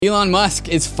Elon Musk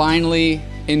is finally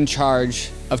in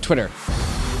charge of Twitter.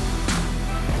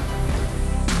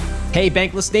 Hey,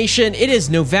 Bankless Nation, it is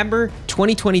November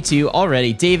 2022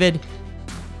 already. David,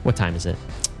 what time is it?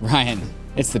 Ryan,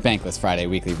 it's the Bankless Friday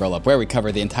weekly roll-up, where we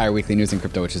cover the entire weekly news in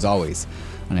crypto, which is always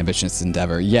an ambitious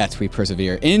endeavor. Yet we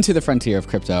persevere into the frontier of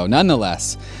crypto,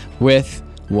 nonetheless, with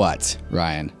what,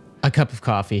 Ryan? A cup of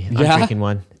coffee. I'm drinking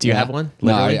one. Do you have one?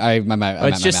 Literally? No, I'm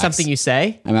it's just something you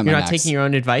say? You're not taking your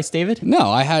own advice, David? No,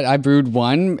 I brewed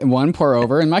one pour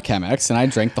over in my Chemex, and I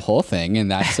drank the whole thing, and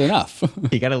that's enough.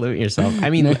 You got to limit yourself. I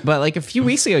mean, but like a few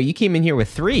weeks ago, you came in here with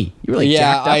 3. You were like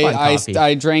jacked up on coffee.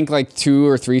 I drank like 2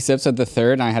 or 3 sips of the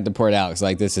third, and I had to pour it out. It's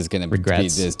like, this is going to be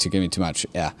too much.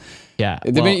 Yeah. Yeah.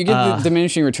 You get the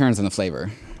diminishing returns on the flavor.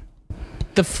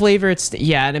 The flavor,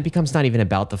 and it becomes not even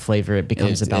about the flavor. It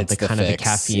becomes about the kind of the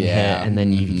caffeine hit, and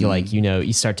then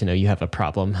you start to know you have a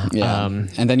problem. Yeah.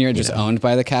 And then you're just owned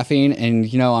by the caffeine. And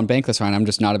on Bankless, Ryan, I'm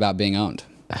just not about being owned.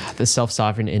 The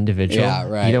self-sovereign individual. Yeah,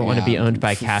 right. You don't want to be owned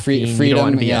by caffeine. You don't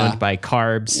want to be owned by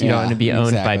carbs. You don't want to be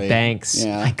owned by banks.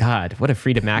 Yeah. My God, what a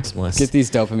freedom maximalist. Get these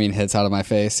dopamine hits out of my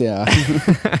face. Yeah.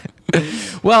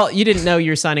 Well, you didn't know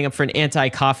you were signing up for an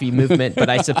anti-coffee movement, but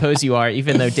I suppose you are,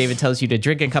 even though David tells you to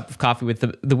drink a cup of coffee with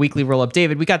the weekly roll-up.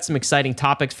 David, we got some exciting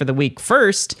topics for the week.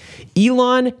 First,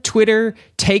 Elon, Twitter,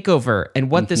 Takeover,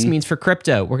 and what this means for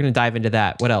crypto. We're going to dive into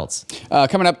that. What else?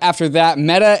 Coming up after that,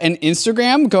 Meta and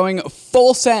Instagram going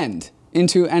full send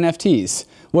into NFTs.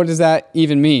 What does that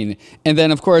even mean? And then,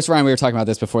 of course, Ryan, we were talking about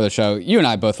this before the show. You and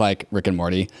I both like Rick and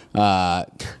Morty.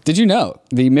 Did you know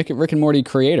the Rick and Morty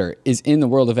creator is in the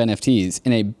world of NFTs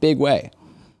in a big way?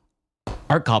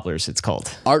 Art Gobblers, it's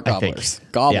called. Art Gobblers.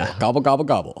 Gobble, yeah. Gobble, gobble,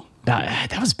 gobble.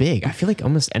 That was big. I feel like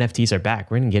almost NFTs are back.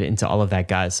 We're going to get into all of that,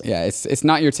 guys. Yeah, it's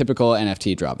not your typical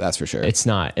NFT drop, that's for sure. It's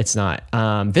not.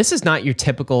 This is not your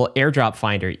typical airdrop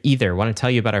finder either. I want to tell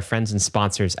you about our friends and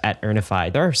sponsors at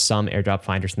Earnify. There are some airdrop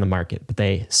finders in the market, but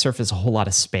they surface a whole lot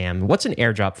of spam. What's an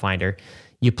airdrop finder?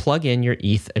 You plug in your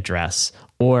ETH address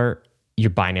or your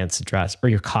Binance address or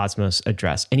your Cosmos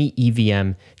address, any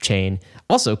EVM chain,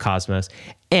 also Cosmos,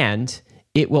 and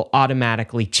it will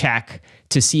automatically check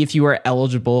to see if you are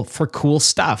eligible for cool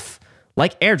stuff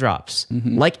like airdrops,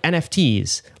 like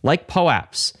NFTs, like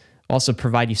POAPs. Also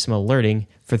provide you some alerting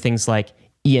for things like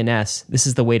ENS. This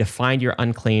is the way to find your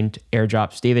unclaimed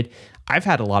airdrops. David, I've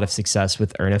had a lot of success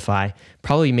with Earnify.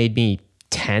 Probably made me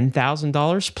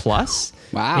 $10,000 plus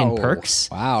in perks.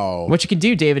 Wow. What you can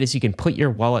do, David, is you can put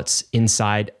your wallets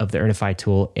inside of the Earnify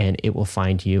tool and it will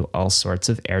find you all sorts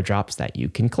of airdrops that you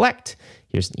can collect.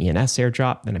 Here's an ENS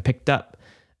airdrop that I picked up.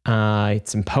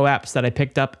 Some POAPs that I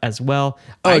picked up as well.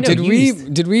 Oh, did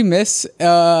we miss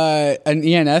an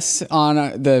ENS on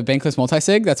the Bankless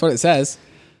multisig? That's what it says.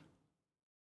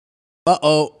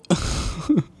 Uh-oh.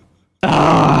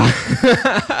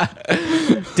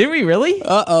 Did we really?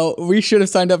 Uh-oh. We should have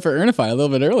signed up for Earnify a little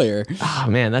bit earlier. Oh,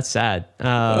 man, that's sad.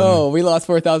 We lost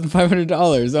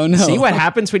 $4,500. Oh, no. See what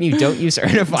happens when you don't use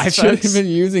Earnify, folks? Should have been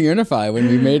using Earnify when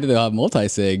we made the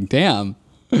multisig. Damn.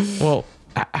 Well,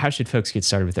 how should folks get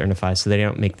started with Earnify so they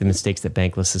don't make the mistakes that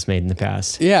Bankless has made in the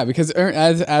past? Yeah, because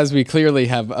as we clearly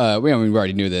have, we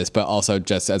already knew this, but also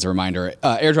just as a reminder,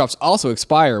 airdrops also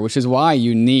expire, which is why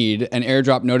you need an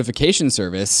airdrop notification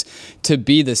service to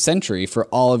be the sentry for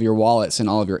all of your wallets and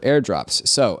all of your airdrops.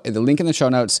 So the link in the show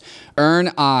notes,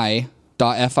 earni.fi,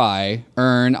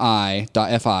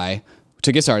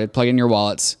 to get started, plug in your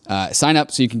wallets, sign up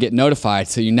so you can get notified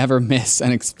so you never miss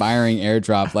an expiring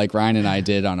airdrop like Ryan and I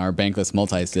did on our Bankless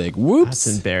multisig. Whoops.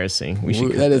 That's embarrassing.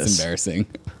 That is embarrassing.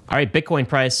 All right, Bitcoin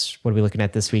price. What are we looking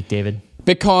at this week, David?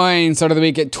 Bitcoin started the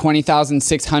week at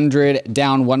 20,600,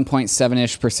 down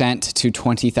 1.7% to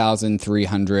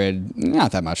 20,300.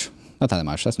 Not that much.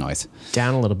 That's noise.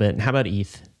 Down a little bit. And how about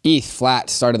ETH? ETH flat,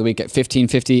 started the week at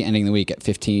 1550, ending the week at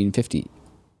 1550.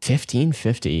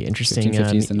 1550. Interesting.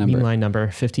 1550 is the number. Mean line number,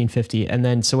 1550. And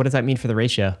then, so what does that mean for the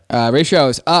ratio? Ratio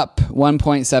is up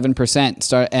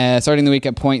 1.7%, starting the week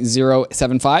at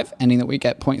 0.075, ending the week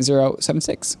at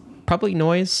 0.076. Probably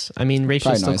noise. I mean,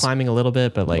 ratio is still climbing a little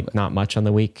bit, but like not much on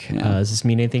the week. Yeah. Does this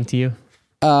mean anything to you?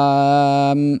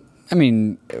 I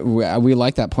mean, we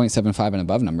like that 0.75 and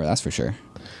above number, that's for sure.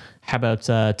 How about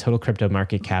total crypto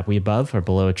market cap? We above or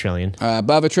below $1 trillion?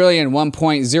 Above $1 trillion,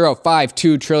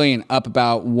 1.052 trillion, up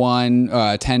about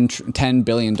 $10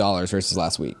 billion versus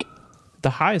last week. The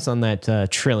highs on that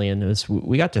trillion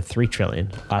we got to 3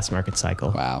 trillion last market cycle.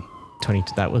 Wow.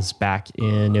 That was back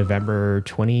in November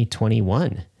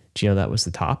 2021. Do you know that was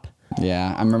the top?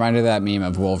 Yeah, I'm reminded of that meme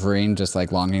of Wolverine just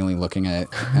like longingly looking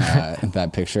at that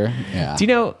picture. Yeah. Do you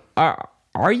know,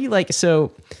 are you like,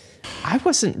 so I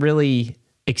wasn't really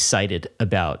excited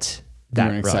about that You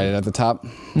weren't excited at the top?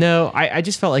 No, I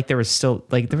just felt like there was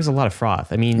a lot of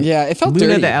froth. I mean, Yeah, it felt Luna,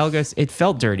 dirty. the algos, it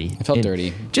felt dirty. It felt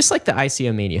dirty. Just like the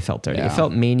ICO mania felt dirty.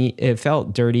 Yeah. It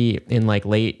felt dirty in like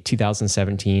late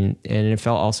 2017, and it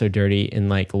felt also dirty in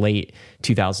like late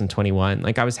 2021.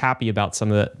 Like I was happy about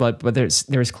some of the, but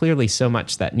there was clearly so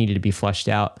much that needed to be flushed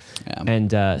out. Yeah.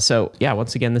 And so yeah,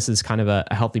 once again, this is kind of a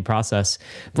healthy process.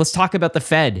 Let's talk about the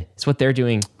Fed. It's what they're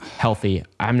doing healthy.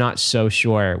 I'm not so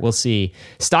sure. We'll see.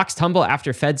 Stocks tumble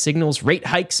after Fed signals rate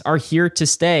hikes are here to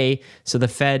stay. So the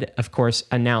Fed, of course,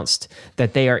 announced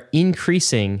that they are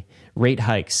increasing rate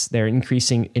hikes. They're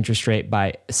increasing interest rate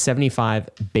by 75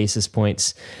 basis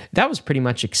points. That was pretty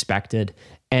much expected.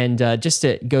 And just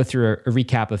to go through a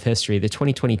recap of history, the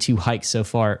 2022 hikes so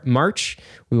far, March,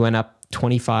 we went up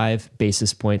 25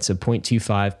 basis points of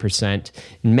 0.25%.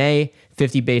 In May,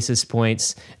 50 basis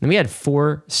points. And we had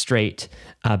 4 straight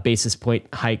basis point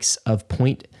hikes of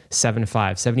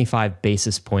 75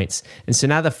 basis points. And so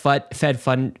now the Fed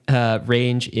fund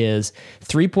range is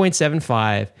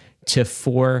 3.75 to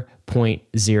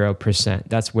 4.0%.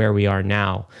 That's where we are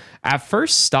now. At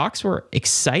first, stocks were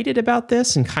excited about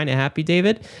this and kind of happy,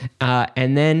 David.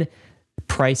 And then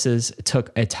prices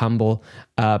took a tumble,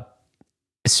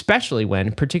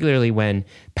 particularly when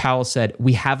Powell said,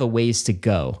 we have a ways to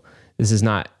go. This is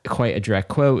not quite a direct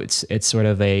quote. It's sort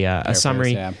of a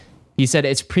summary. Yeah. He said,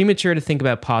 it's premature to think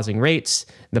about pausing rates.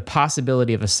 The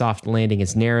possibility of a soft landing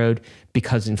is narrowed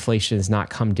because inflation has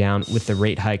not come down with the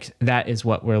rate hikes. That is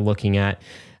what we're looking at.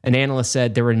 An analyst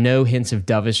said there were no hints of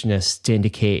dovishness to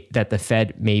indicate that the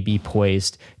Fed may be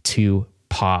poised to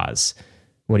pause.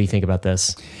 What do you think about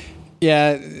this?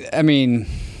 Yeah, I mean,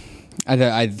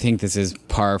 I think this is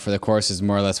par for the course, is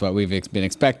more or less what we've been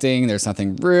expecting. There's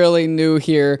nothing really new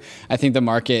here. I think the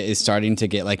market is starting to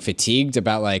get like fatigued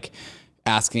about like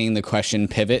asking the question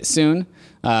pivot soon.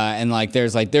 And like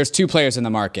there's 2 players in the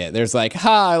market. There's like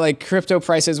crypto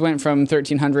prices went from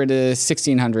 1,300 to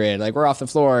 1,600. Like we're off the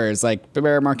floors. Like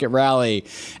bear market rally,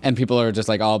 and people are just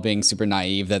like all being super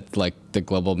naive that like the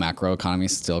global macro economy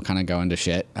is still kind of going to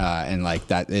shit. And like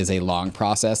that is a long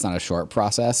process, not a short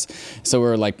process. So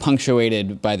we're like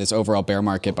punctuated by this overall bear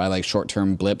market by like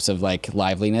short-term blips of like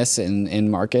liveliness in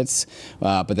markets.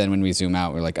 But then when we zoom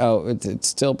out, we're like, oh, it's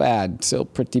still bad, still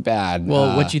pretty bad.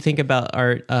 Well, what do you think about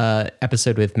our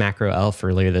episode with Macro Elf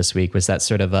earlier this week? Was that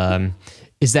sort of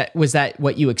was that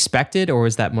what you expected, or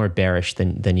was that more bearish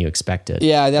than you expected?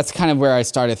 Yeah, that's kind of where I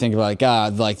started thinking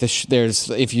about like there's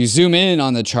if you zoom in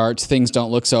on the charts, things don't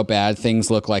look so bad.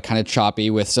 Things look like kind of choppy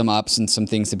with some ups and some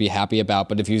things to be happy about.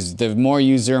 But the more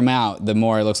you zoom out, the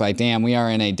more it looks like, damn, we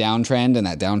are in a downtrend, and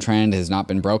that downtrend has not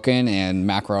been broken. And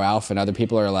Macro Alf and other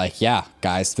people are like, yeah,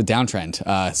 guys, the downtrend.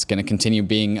 It's going to continue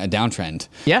being a downtrend.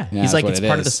 Yeah, he's like, it's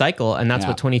part of the cycle, and that's Yeah.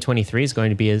 what 2023 is going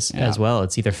to be as well.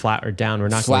 It's either flat or down. We're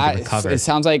not going to recover.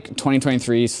 It sounds like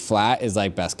 2023's flat is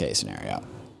like best case scenario.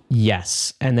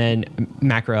 Yes. And then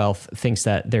Macro Elf thinks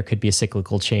that there could be a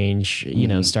cyclical change,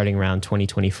 starting around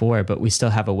 2024, but we still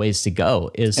have a ways to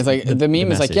go. It's like the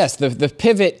meme is like, yes, the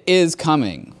pivot is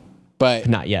coming, but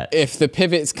not yet. If the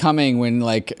pivot's coming when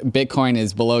like Bitcoin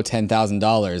is below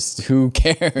 $10,000, who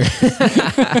cares?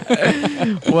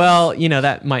 Well,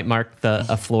 that might mark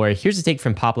a floor. Here's a take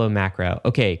from Pablo Macro.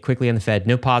 Okay, quickly on the Fed.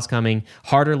 No pause coming.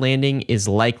 Harder landing is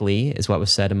likely, is what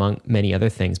was said among many other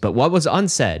things. But what was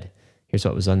unsaid? Here's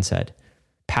what was unsaid.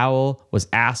 Powell was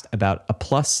asked about a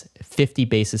plus 50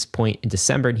 basis point in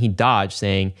December, and he dodged,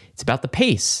 saying it's about the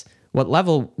pace, what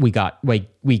level we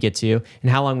get to,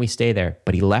 and how long we stay there.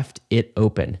 But he left it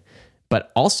open.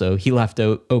 But also, he left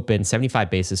open 75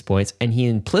 basis points, and he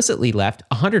implicitly left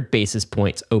 100 basis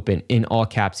points open in all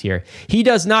caps here. He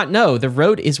does not know. The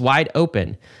road is wide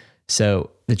open. So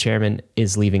the chairman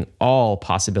is leaving all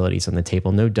possibilities on the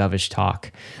table. No dovish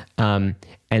talk.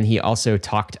 And he also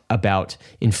talked about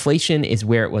inflation is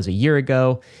where it was a year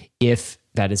ago. If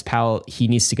that is Powell, he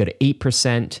needs to go to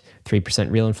 8%,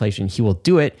 3% real inflation. He will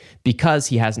do it because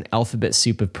he has an alphabet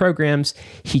soup of programs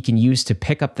he can use to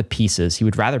pick up the pieces. He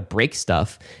would rather break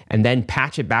stuff and then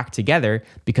patch it back together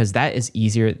because that is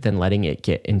easier than letting it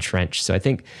get entrenched. So I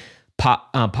think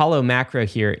Paulo Macro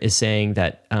here is saying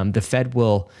that the Fed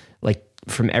will, like,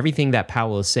 from everything that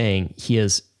Powell is saying, he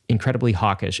is incredibly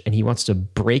hawkish and he wants to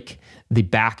break the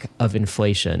back of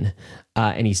inflation.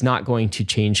 And he's not going to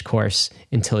change course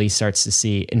until he starts to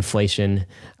see inflation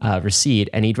recede.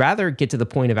 And he'd rather get to the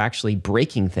point of actually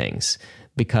breaking things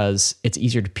because it's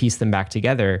easier to piece them back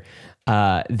together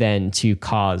than to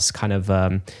cause kind of,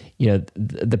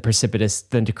 the precipitous,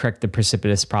 than to correct the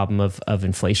precipitous problem of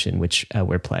inflation, which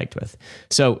we're plagued with.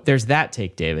 So there's that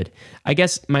take, David. I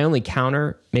guess my only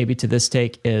counter maybe to this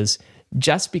take is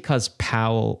just because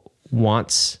Powell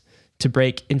wants to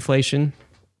break inflation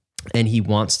and he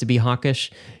wants to be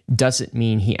hawkish doesn't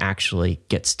mean he actually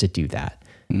gets to do that.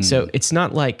 So it's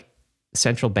not like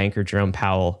central banker Jerome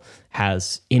Powell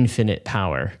has infinite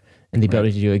power and the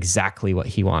ability to do exactly what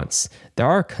he wants. There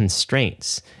are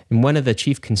constraints. And one of the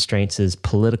chief constraints is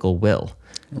political will.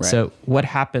 Right. So what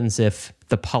happens if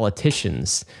the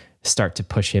politicians start to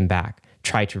push him back,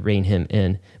 try to rein him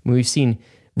in? I mean, we've seen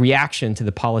reaction to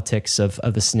the politics of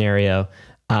the scenario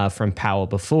from Powell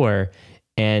before.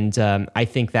 And I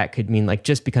think that could mean, like,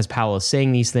 just because Powell is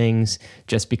saying these things,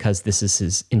 just because this is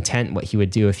his intent, what he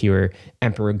would do if he were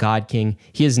Emperor God King,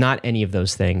 he is not any of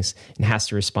those things and has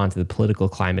to respond to the political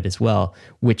climate as well,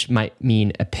 which might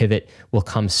mean a pivot will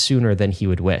come sooner than he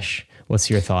would wish. What's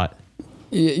your thought?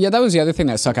 Yeah, that was the other thing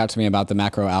that stuck out to me about the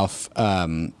Macro Alf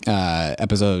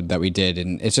episode that we did.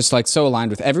 And it's just like so aligned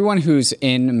with everyone who's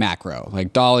in macro,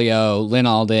 like Dalio, Lynn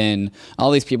Alden,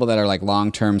 all these people that are like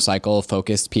long-term cycle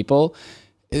focused people.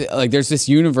 Like there's this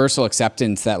universal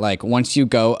acceptance that like once you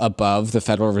go above the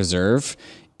Federal Reserve,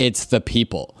 it's the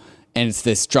people and it's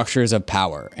the structures of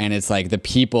power. And it's like the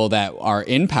people that are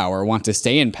in power want to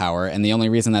stay in power. And the only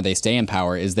reason that they stay in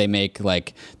power is they make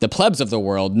like the plebs of the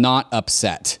world not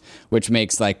upset, which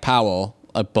makes like Powell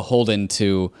beholden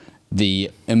to the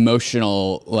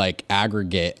emotional like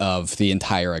aggregate of the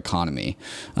entire economy.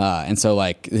 And so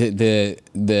like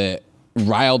the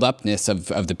riled upness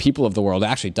of the people of the world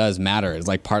actually does matter. It's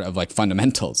like part of like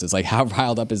fundamentals. It's like how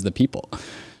riled up is the people?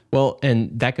 Well,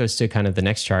 and that goes to kind of the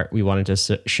next chart we wanted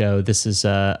to show. This is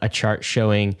a chart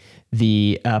showing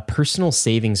the personal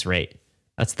savings rate.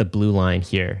 That's the blue line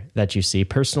here that you see,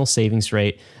 personal savings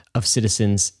rate of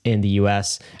citizens in the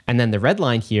US. And then the red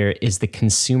line here is the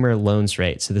consumer loans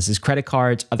rate. So this is credit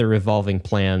cards, other revolving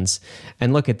plans.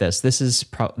 And look at this. This is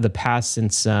the past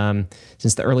since the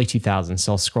early 2000s.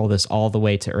 So I'll scroll this all the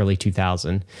way to early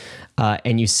 2000.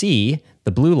 And you see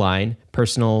the blue line,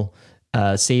 personal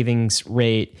savings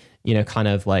rate, kind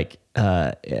of like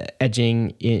edging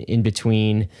in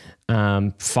between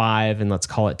 5 and let's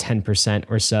call it 10%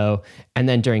 or so. And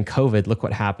then during COVID, look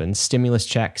what happened. Stimulus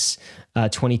checks,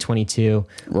 2022,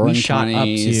 we shot up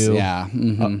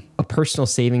to a personal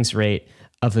savings rate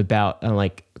of about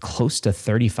like close to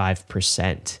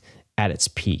 35% at its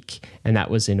peak. And that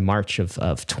was in March of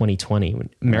 2020 when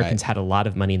Americans had a lot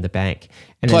of money in the bank.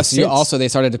 And plus, they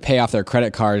started to pay off their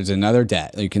credit cards and other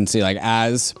debt. You can see like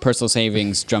as personal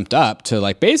savings jumped up to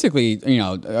like basically,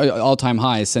 all-time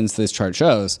highs since this chart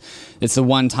shows, it's the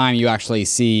one time you actually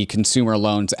see consumer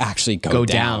loans actually go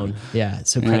down. Yeah.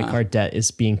 So credit card debt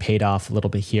is being paid off a little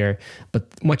bit here. But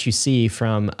what you see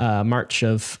from March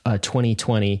of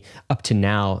 2020 up to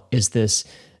now is this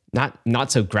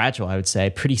not so gradual, I would say,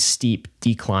 pretty steep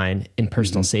decline in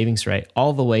personal savings rate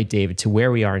all the way, David, to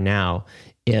where we are now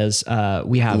is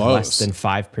we have less than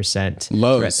 5%.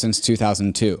 Lows since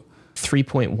 2002.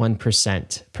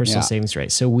 3.1% personal savings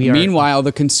rate. So Meanwhile,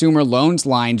 the consumer loans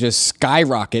line just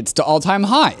skyrockets to all-time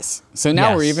highs. So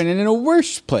now we're even in a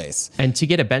worse place. And to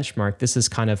get a benchmark, this is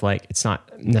kind of like, it's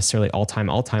not necessarily all-time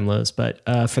lows, but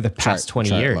for the past 20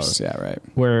 years, lows,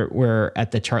 we're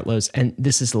at the chart lows. And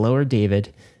this is lower,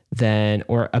 David, than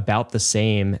or about the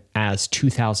same as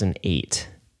 2008.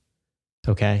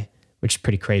 Okay? Which is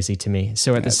pretty crazy to me.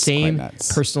 So at the same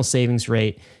personal savings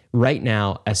rate right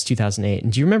now as 2008.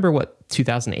 And do you remember what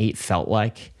 2008 felt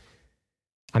like?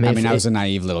 I was a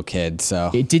naive little kid,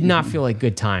 so. It did not feel like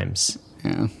good times.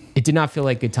 Yeah. It did not feel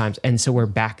like good times. And so we're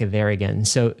back there again.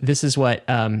 So this is what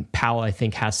Powell, I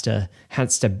think, has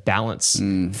to balance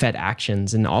Fed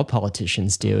actions, and all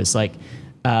politicians do. Is like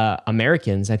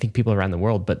Americans, I think people around the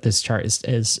world, but this chart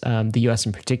is the US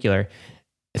in particular.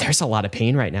 There's a lot of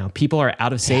pain right now. People are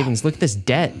out of savings. Look at this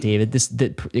debt, David.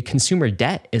 The consumer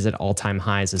debt is at all-time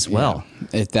highs as well.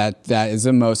 That is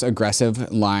the most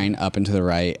aggressive line up and to the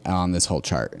right on this whole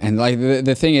chart. And like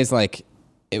the thing is, like,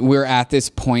 we're at this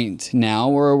point now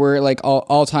where we're like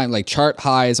all time like chart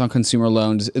highs on consumer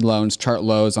loans, chart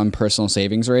lows on personal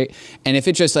savings rate. And if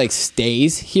it just like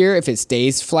stays here, if it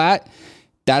stays flat,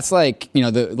 that's like,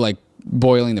 the like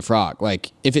boiling the frog.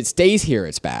 Like if it stays here,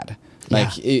 it's bad.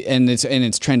 And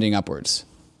it's trending upwards.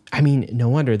 I mean, no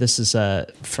wonder this is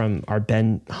from our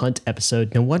Ben Hunt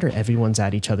episode. No wonder everyone's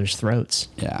at each other's throats.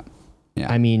 Yeah.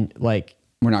 I mean, like,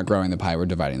 we're not growing the pie. We're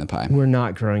dividing the pie. We're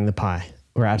not growing the pie.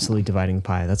 We're absolutely dividing the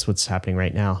pie. That's what's happening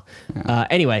right now.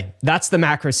 Anyway, that's the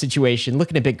macro situation.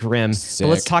 Looking a bit grim. But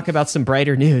let's talk about some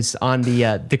brighter news on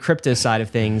the crypto side of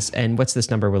things. And what's this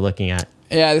number we're looking at?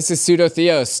 Yeah, this is Pseudo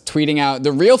Theos tweeting out,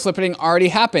 the real flippening already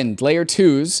happened. Layer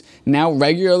 2s now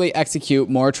regularly execute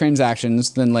more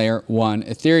transactions than Layer 1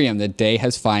 Ethereum. The day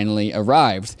has finally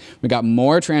arrived. We got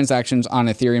more transactions on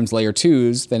Ethereum's Layer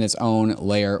 2s than its own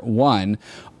Layer 1.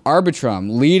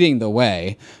 Arbitrum leading the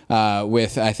way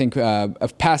with, I think,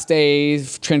 past day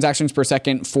transactions per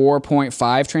second,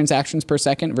 4.5 transactions per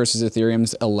second versus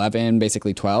Ethereum's 11,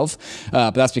 basically 12.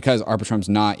 But that's because Arbitrum's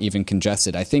not even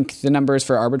congested. I think the numbers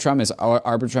for Arbitrum is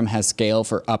Arbitrum has scale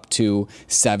for up to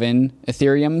 7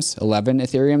 Ethereums, 11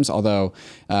 Ethereums, although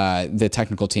the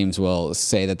technical teams will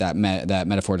say that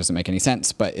metaphor doesn't make any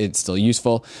sense, but it's still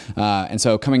useful. And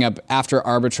so coming up after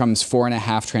Arbitrum's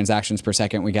 4.5 transactions per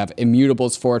second, we have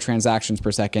Immutable's 4 transactions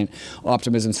per second,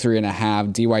 Optimism's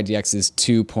 3.5, DYDX is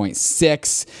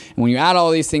 2.6. And when you add all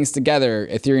these things together,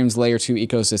 Ethereum's Layer 2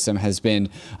 ecosystem has been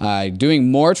doing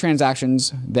more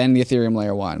transactions than the Ethereum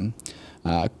Layer 1.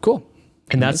 Cool.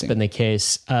 And that's been the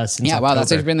case since October. Wow,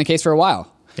 that's been the case for a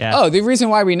while. Yeah. Oh, the reason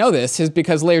why we know this is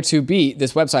because Layer 2 Beat,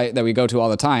 this website that we go to all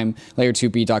the time,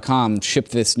 layer2beat.com,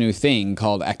 shipped this new thing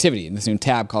called Activity, this new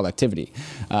tab called Activity.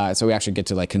 So we actually get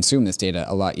to consume this data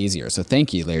a lot easier. So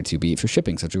thank you, Layer 2 Beat, for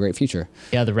shipping such a great feature.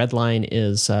 Yeah, the red line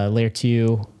is Layer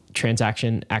 2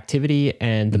 transaction activity,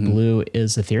 and the blue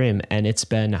is Ethereum, and it's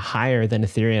been higher than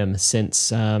Ethereum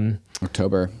since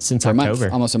October. Since October.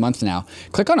 Almost a month now.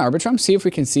 Click on Arbitrum, see if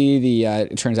we can see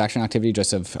the transaction activity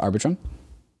just of Arbitrum.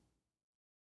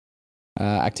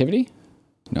 Activity?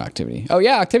 No activity. Oh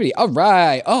yeah, activity. All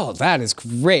right. Oh, that is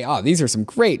great. Oh, these are some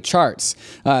great charts.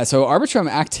 So Arbitrum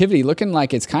activity looking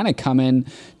like it's kind of coming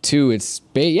to its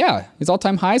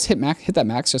all-time highs. Hit that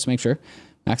max just to make sure.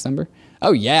 Max number.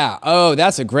 Oh yeah. Oh,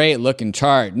 that's a great looking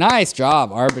chart. Nice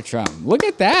job, Arbitrum. Look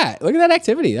at that. Look at that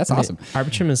activity. That's awesome.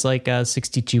 Arbitrum is like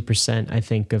 62%, I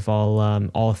think, of all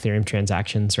Ethereum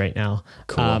transactions right now.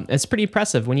 Cool. It's pretty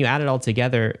impressive. When you add it all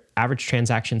together, average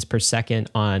transactions per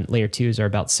second on Layer 2s are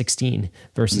about 16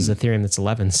 versus Ethereum that's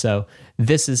 11. So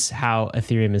this is how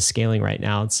Ethereum is scaling right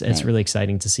now. It's really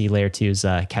exciting to see Layer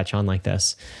 2s catch on like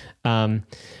this.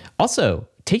 Also,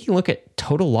 taking a look at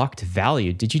total locked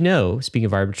value. Did you know, speaking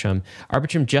of Arbitrum,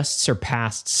 Arbitrum just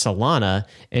surpassed Solana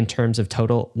in terms of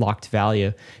total locked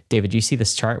value. David, do you see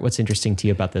this chart? What's interesting to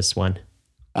you about this one?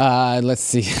 Let's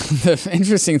see. The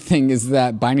interesting thing is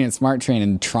that Binance Smart Chain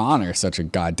and Tron are such a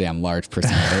goddamn large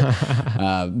percentage.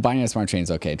 Binance Smart Chain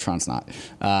is okay. Tron's not.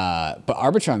 But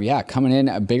Arbitrum, coming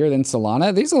in bigger than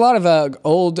Solana. There's a lot of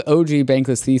old OG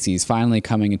bankless theses finally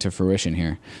coming into fruition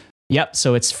here. Yep.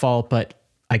 So it's fall, but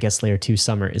I guess Layer 2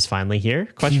 summer is finally here?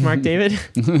 Question mark, David?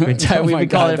 We've been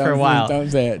calling it for a while.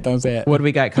 Don't say it. Don't say it. What do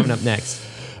we got coming up next?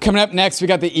 Coming up next, we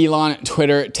got the Elon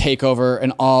Twitter takeover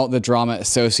and all the drama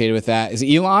associated with that.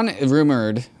 Elon is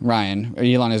rumored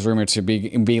to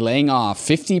be laying off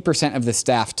 50% of the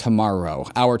staff tomorrow,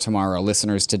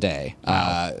 listeners today.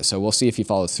 Wow. So we'll see if he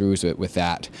follows through with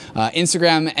that.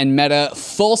 Instagram and Meta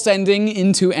full sending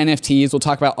into NFTs. We'll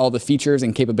talk about all the features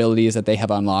and capabilities that they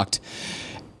have unlocked.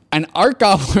 And art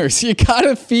gobblers, you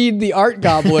gotta feed the art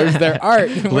gobblers their art.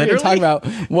 We're gonna talk about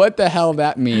what the hell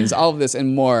that means, all of this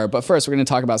and more. But first, we're gonna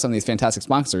talk about some of these fantastic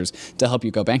sponsors to help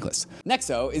you go bankless.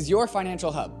 Nexo is your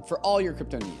financial hub for all your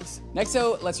crypto needs.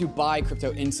 Nexo lets you buy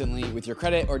crypto instantly with your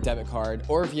credit or debit card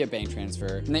or via bank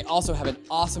transfer. And they also have an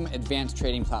awesome advanced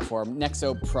trading platform,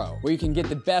 Nexo Pro, where you can get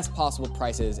the best possible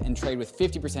prices and trade with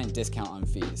 50% discount on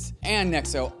fees. And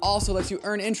Nexo also lets you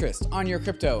earn interest on your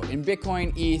crypto in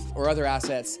Bitcoin, ETH, or other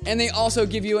assets. And they also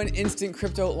give you an instant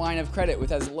crypto line of credit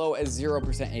with as low as 0%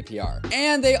 APR.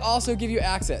 And they also give you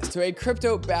access to a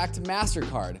crypto-backed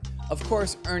MasterCard, of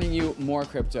course, earning you more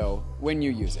crypto when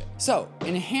you use it. So,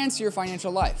 enhance your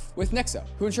financial life with Nexo,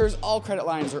 who ensures all credit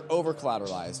lines are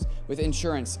over-collateralized with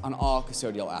insurance on all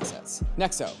custodial assets.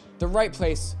 Nexo, the right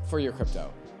place for your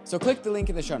crypto. So click the link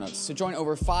in the show notes to join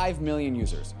over 5 million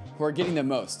users who are getting the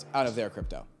most out of their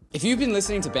crypto. If you've been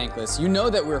listening to Bankless, you know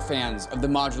that we're fans of the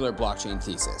modular blockchain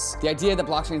thesis. The idea that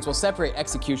blockchains will separate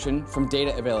execution from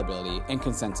data availability and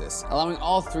consensus, allowing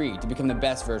all three to become the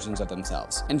best versions of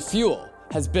themselves. And Fuel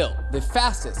has built the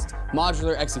fastest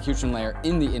modular execution layer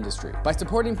in the industry. By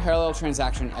supporting parallel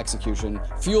transaction execution,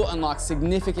 Fuel unlocks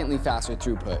significantly faster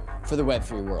throughput for the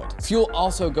Web3 world. Fuel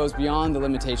also goes beyond the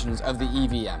limitations of the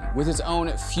EVM with its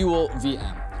own Fuel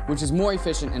VM, which is more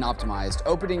efficient and optimized,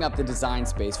 opening up the design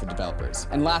space for developers.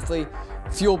 And lastly,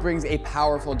 Fuel brings a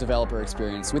powerful developer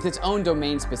experience with its own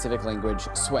domain-specific language,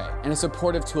 Sway, and a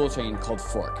supportive toolchain called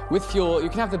Fork. With Fuel, you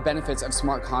can have the benefits of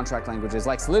smart contract languages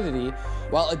like Solidity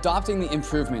while adopting the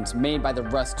improvements made by the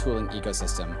Rust tooling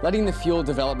ecosystem, letting the Fuel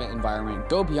development environment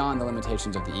go beyond the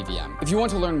limitations of the EVM. If you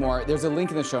want to learn more, there's a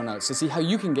link in the show notes to see how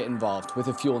you can get involved with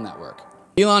the Fuel network.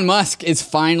 Elon Musk is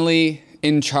finally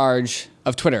in charge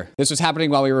of Twitter. This was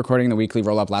happening while we were recording the weekly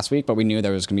roll-up last week, but we knew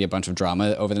there was going to be a bunch of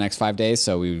drama over the next 5 days,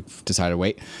 so we decided to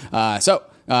wait.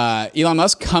 Elon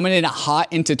Musk coming in hot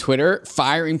into Twitter,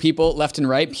 firing people left and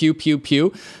right, pew, pew,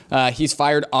 pew. He's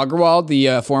fired Agrawal,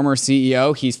 the former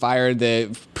CEO. He's fired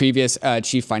the previous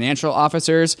chief financial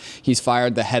officers. He's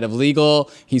fired the head of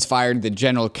legal. He's fired the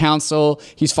general counsel.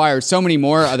 He's fired so many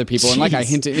more other people. Jeez. And like I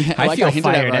hinted, I feel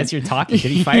fired as you're talking.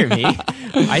 Did he fire me?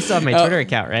 I still have my Twitter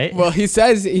account, right? Well, he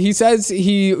says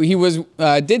he was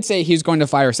did say he's going to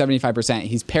fire 75%.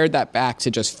 He's pared that back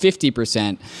to just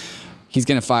 50%. He's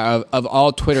going to fire, of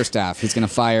all Twitter staff, he's going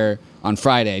to fire on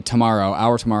Friday,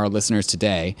 tomorrow, listeners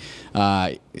today.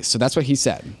 So that's what he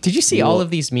said. Did you see all of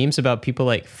these memes about people,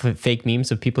 like fake memes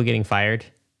of people getting fired,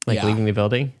 like leaving the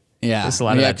building? Yeah. There's a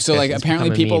lot of that. So like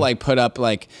apparently people like put up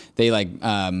like, they like,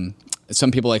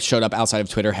 some people like showed up outside of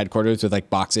Twitter headquarters with like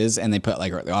boxes and they put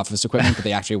like the office equipment, but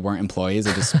they actually weren't employees.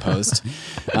 They just posed.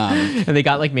 And they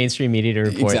got like mainstream media to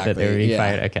report that they were being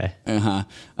fired. Okay.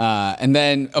 And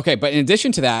then, but in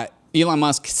addition to that, Elon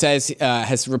Musk says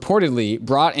has reportedly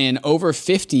brought in over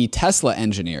 50 Tesla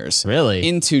engineers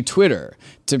into Twitter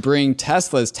to bring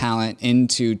Tesla's talent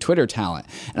into Twitter talent.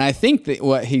 And I think that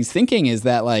what he's thinking is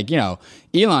that, like, you know,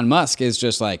 Elon Musk is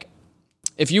just like,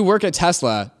 if you work at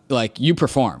Tesla, like, you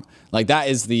perform. Like that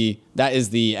is the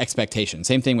expectation.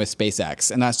 Same thing with SpaceX.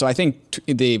 And so I think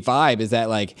the vibe is that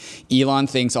like Elon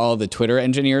thinks all of the Twitter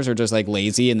engineers are just like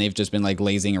lazy and they've just been like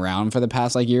lazing around for the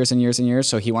past like years and years and years.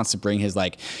 So he wants to bring his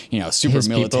like, you know, super his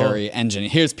military engine.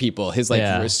 His people, his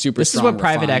like super This strong, is what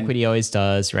private refined equity always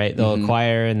does, right? They'll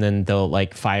acquire and then they'll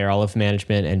like fire all of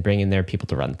management and bring in their people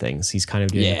to run things. He's kind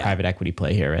of doing a private equity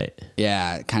play here, right?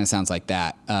 Yeah, it kind of sounds like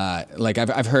that. Like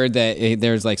I've heard that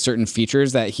there's like certain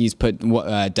features that he's put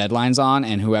deadlines on,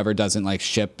 and whoever doesn't like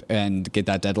ship and get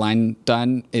that deadline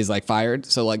done is like fired.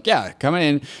 So like,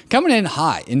 coming in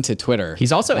hot into Twitter.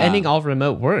 He's also ending all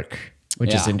remote work,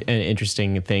 which is an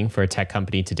interesting thing for a tech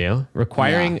company to do,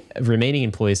 requiring remaining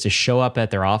employees to show up at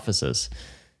their offices.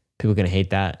 People are going to hate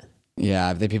that.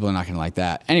 Yeah, the people are not going to like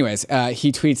that. Anyways,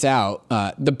 he tweets out,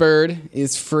 the bird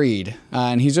is freed.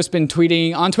 And he's just been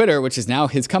tweeting on Twitter, which is now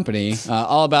his company,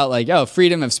 all about like,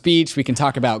 freedom of speech. We can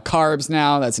talk about carbs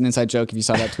now. That's an inside joke if you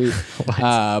saw that tweet.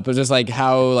 But just like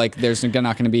how like there's going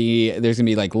to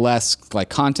be like less like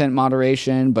content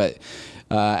moderation, but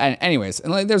anyways,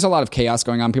 and like, there's a lot of chaos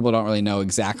going on. People don't really know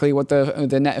exactly what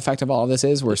the net effect of all of this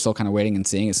is. We're still kind of waiting and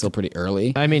seeing. It's still pretty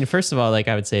early. I mean, first of all, like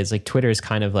I would say, it's like Twitter is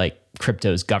kind of like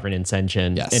crypto's governance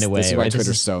engine in a way. This is why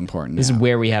Twitter's so important. This is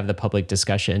where we have the public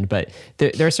discussion. But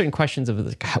there are certain questions of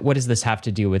like, what does this have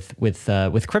to do with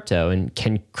crypto, and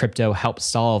can crypto help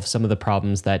solve some of the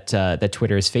problems that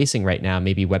Twitter is facing right now?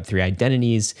 Maybe Web3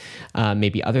 identities,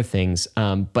 maybe other things.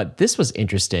 But this was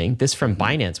interesting. This from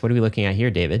Binance. What are we looking at here,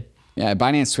 David? Yeah,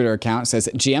 Binance Twitter account says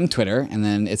GM Twitter, and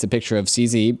then it's a picture of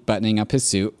CZ buttoning up his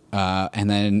suit, and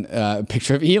then a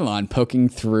picture of Elon poking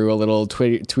through a little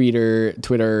Twitter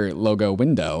logo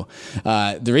window.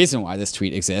 The reason why this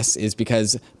tweet exists is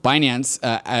because Binance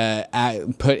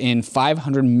put in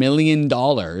 $500 million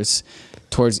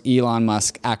towards Elon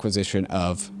Musk's acquisition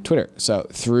of Twitter. So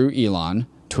through Elon,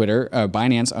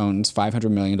 Binance owns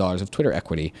 $500 million of Twitter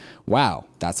equity. Wow,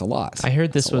 that's a lot. I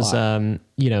heard this was,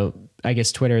 I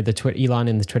guess Elon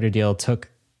in the Twitter deal took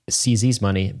CZ's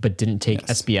money, but didn't take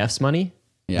SBF's money.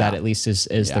 Yeah. That at least is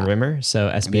the rumor. So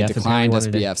SBF declined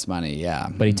SBF's money,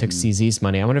 but he took CZ's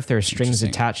money. I wonder if there are strings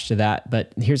attached to that.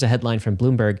 But here's a headline from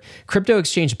Bloomberg. Crypto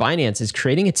exchange Binance is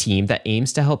creating a team that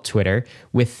aims to help Twitter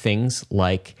with things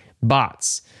like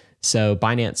bots. So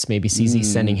Binance, maybe CZ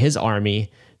sending his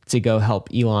army to go help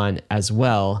Elon as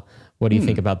well. What do you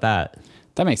think about that?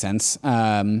 That makes sense.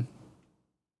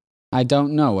 I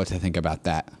don't know what to think about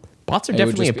that. Bots are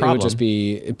definitely a problem.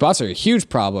 Bots are a huge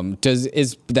problem.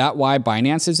 Is that why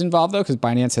Binance is involved though? Because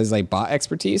Binance has like bot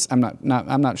expertise. I'm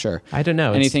not sure. I don't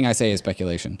know. Anything I say is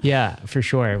speculation. Yeah, for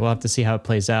sure. We'll have to see how it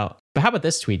plays out. But how about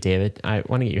this tweet, David? I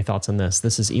want to get your thoughts on this.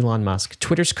 This is Elon Musk.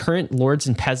 Twitter's current lords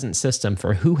and peasants system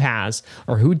for who has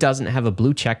or who doesn't have a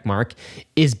blue check mark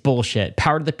is bullshit.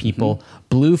 Power to the people.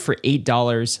 Blue for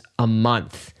 $8 a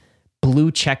month.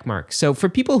 Blue check mark. So for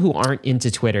people who aren't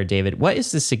into Twitter, David, what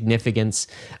is the significance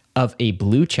of a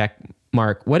blue check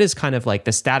mark, what is kind of like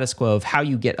the status quo of how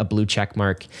you get a blue check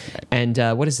mark? Right.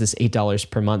 And what is this $8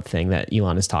 per month thing that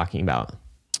Elon is talking about?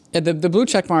 Yeah, the blue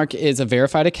check mark is a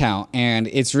verified account, and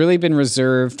it's really been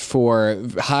reserved for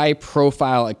high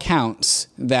profile accounts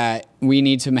that we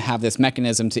need to have this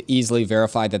mechanism to easily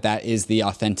verify that that is the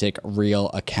authentic,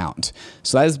 real account.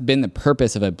 So that has been the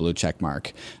purpose of a blue check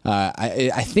mark.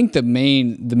 I think the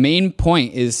main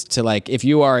point is to, like, if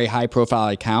you are a high profile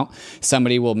account,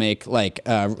 somebody will make like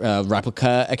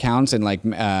replica accounts and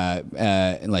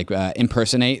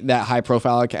impersonate that high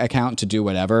profile account to do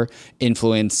whatever,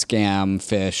 influence, scam,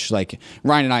 phish. Like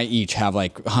Ryan and I each have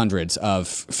like hundreds of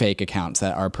fake accounts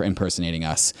that are impersonating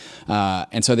us.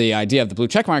 And so the idea of the blue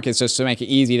check mark is just to make it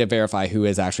easy to verify who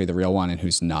is actually the real one and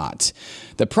who's not.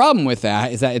 The problem with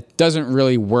that is that it doesn't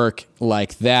really work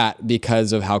like that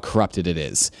because of how corrupted it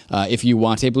is. If you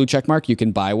want a blue check mark, you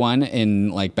can buy one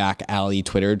in like back alley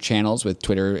Twitter channels with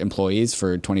Twitter employees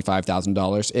for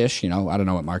 $25,000 ish. You know, I don't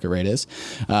know what market rate is,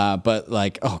 but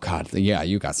like, oh god, yeah,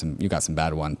 you got some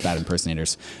bad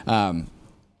impersonators.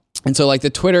 And so like the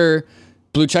Twitter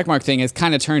blue checkmark thing has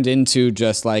kind of turned into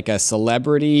just like a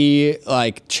celebrity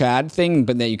like Chad thing,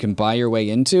 but that you can buy your way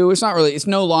into. It's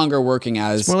no longer working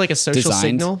as it's more like a social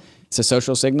signal. It's a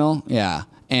social signal. Yeah.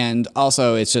 And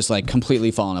also, it's just like completely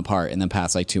fallen apart in the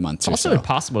past like 2 months. It's also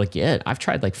impossible to get. I've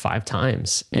tried like 5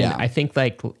 times, and I think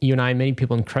like you and I, and many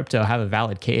people in crypto have a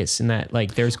valid case in that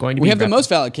like there's going to be. We have the most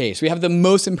valid case. We have the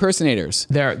most impersonators.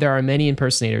 There are many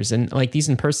impersonators, and like these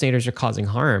impersonators are causing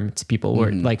harm to people.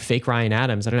 Where like fake Ryan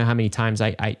Adams. I don't know how many times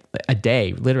I a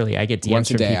day literally I get DMs once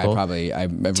a from day, people I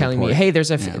telling me, hey,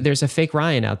 there's a fake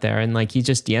Ryan out there, and like he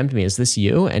just DM'd me. Is this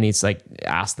you? And he's like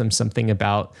asked them something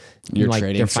about your like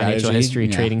trading their financial strategy? History,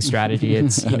 trading strategy.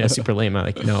 It's super lame. I'm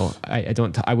like, no, I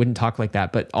don't. I wouldn't talk like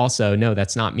that. But also, no,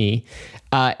 that's not me.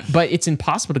 But it's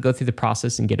impossible to go through the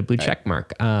process and get a blue check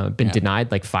mark. Been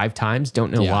denied like 5 times.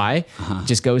 Don't know why.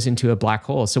 Just goes into a black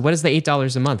hole. So what is the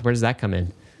 $8 a month? Where does that come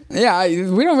in? Yeah,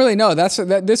 we don't really know.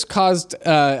 This caused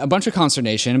a bunch of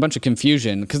consternation, a bunch of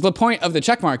confusion, because the point of the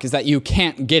checkmark is that you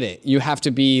can't get it. You have to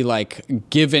be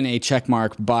like given a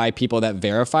checkmark by people that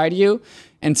verified you.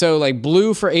 And so like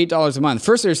blue for $8 a month.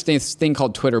 First, there's this thing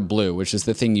called Twitter Blue, which is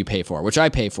the thing you pay for, which I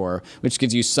pay for, which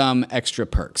gives you some extra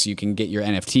perks. You can get your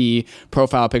NFT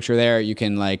profile picture there. You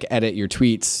can like edit your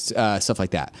tweets, stuff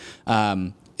like that.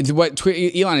 What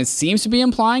Elon seems to be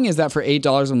implying is that for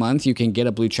 $8 a month, you can get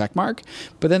a blue check mark,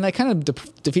 but then that kind of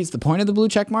defeats the point of the blue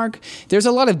check mark. There's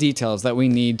a lot of details that we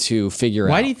need to figure out.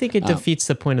 Why do you think it defeats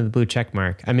the point of the blue check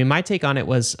mark? I mean, my take on it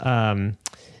was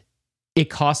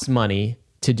it costs money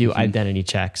to do identity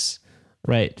checks,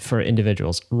 right, for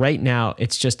individuals. Right now,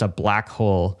 it's just a black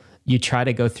hole. You try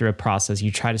to go through a process,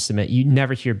 you try to submit, you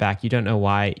never hear back. You don't know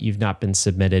why you've not been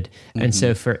submitted. And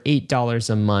so for $8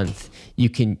 a month, you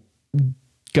can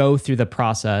go through the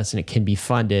process and it can be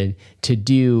funded to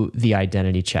do the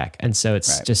identity check. And so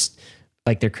it's just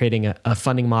like they're creating a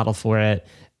funding model for it,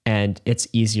 and it's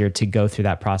easier to go through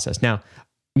that process. Now,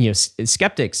 you know,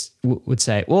 skeptics would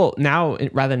say, well, now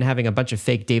rather than having a bunch of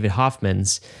fake David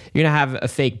Hoffmans, you're going to have a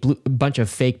bunch of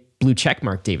fake blue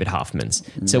checkmark David Hoffmans.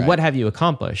 So what have you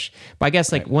accomplished? But I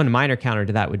guess like one minor counter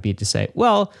to that would be to say,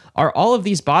 well, are all of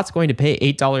these bots going to pay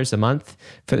 $8 a month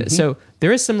for this? So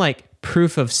there is some like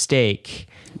proof of stake,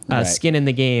 skin in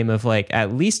the game of like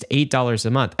at least $8 a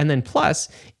month. And then plus,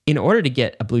 in order to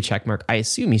get a blue checkmark, I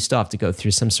assume you still have to go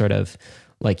through some sort of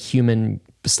like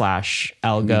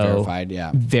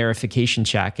human/algo verification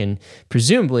check, and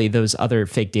presumably those other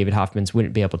fake David Hoffmans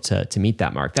wouldn't be able to meet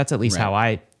that mark. That's at least how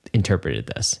I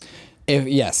interpreted this.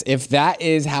 If that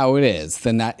is how it is,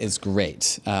 then that is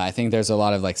great. I think there's a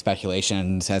lot of like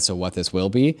speculation as to what this will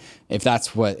be. If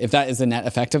that is the net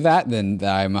effect of that, then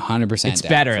I'm 100%. It's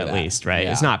better at least, right?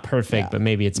 Yeah. It's not perfect, but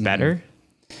maybe it's better.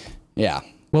 Yeah.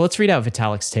 Well, let's read out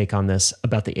Vitalik's take on this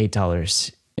about the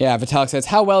 $8. Yeah, Vitalik says,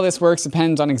 how well this works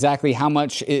depends on exactly how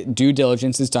much due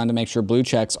diligence is done to make sure blue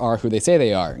checks are who they say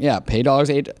they are. Yeah, pay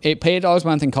 $8 a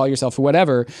month and call yourself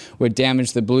whatever would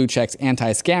damage the blue check's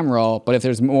anti-scam role, but if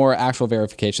there's more actual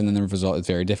verification, then the result is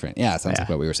very different. Yeah, sounds like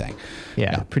what we were saying.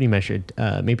 Yeah. Pretty measured.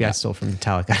 Maybe I stole from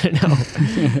Vitalik. I don't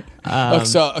know.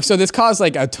 So this caused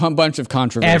like a bunch of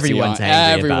controversy.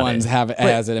 Everyone's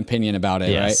has an opinion about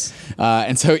it, right?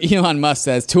 And so Elon Musk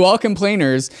says, to all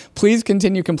complainers, please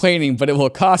continue complaining, but it will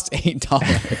cost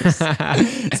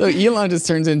 $8. So Elon just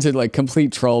turns into like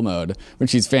complete troll mode,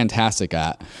 which he's fantastic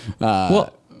at.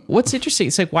 Well, what's interesting,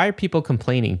 it's like, why are people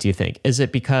complaining, do you think? Is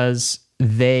it because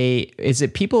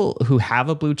people who have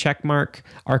a blue check mark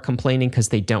are complaining because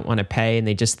they don't want to pay and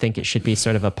they just think it should be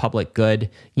sort of a public good,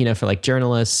 you know, for like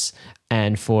journalists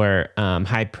and for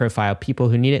high profile people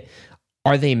who need it?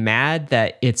 are they mad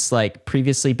that it's like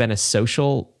previously been a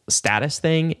social status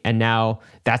thing and now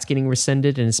that's getting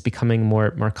rescinded and it's becoming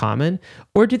more common?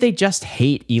 Or do they just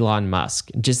hate Elon Musk?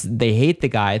 Just they hate the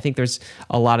guy. I think there's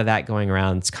a lot of that going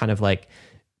around. It's kind of like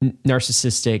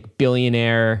narcissistic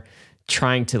billionaire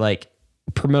trying to like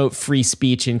promote free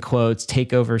speech in quotes,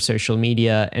 take over social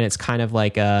media, and it's kind of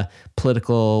like a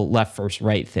political left versus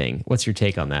right thing. What's your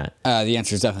take on that? The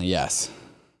answer is definitely yes.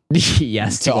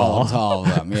 Yes to all. To all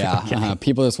of them, yeah. Okay.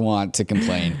 People just want to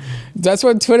complain. That's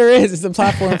what Twitter is. It's a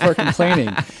platform for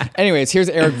complaining. Anyways, here's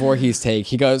Eric Voorhees' take.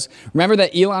 He goes, remember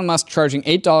that Elon Musk charging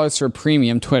 $8 for a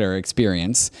premium Twitter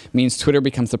experience means Twitter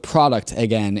becomes the product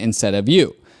again instead of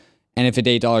you. And if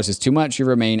 $8 is too much, you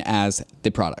remain as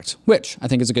the product, which I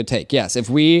think is a good take. Yes, if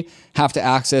we have to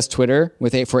access Twitter for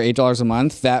 $8 a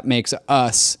month, that makes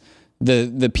us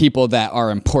the people that are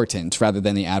important rather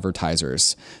than the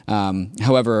advertisers.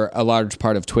 However, a large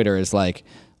part of Twitter is like,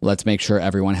 let's make sure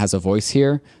everyone has a voice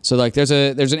here. So like there's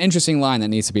an interesting line that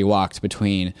needs to be walked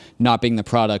between not being the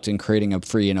product and creating a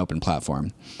free and open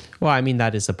platform. Well, I mean,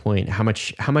 that is the point. How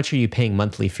much are you paying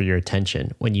monthly for your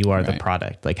attention when you are the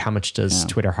product? Like how much does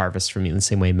Twitter harvest from you in the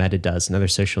same way Meta does and other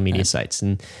social media sites?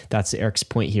 And that's Eric's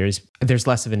point here is there's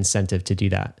less of an incentive to do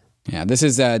that. Yeah, this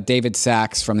is David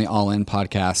Sachs from the All In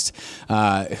podcast,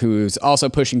 who's also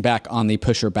pushing back on the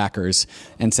pusher backers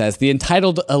and says the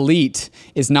entitled elite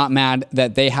is not mad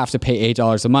that they have to pay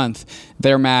 $8 a month.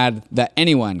 They're mad that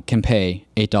anyone can pay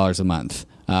 $8 a month.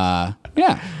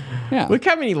 Yeah. Look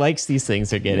how many likes these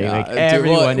things are getting. Like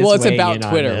everyone is it's weighing about in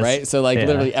on Twitter, this. right? So like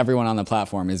literally everyone on the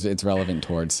platform it's relevant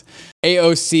towards.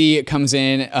 AOC comes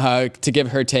in to give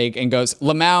her take and goes,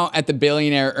 Lamau at the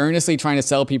billionaire earnestly trying to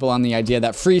sell people on the idea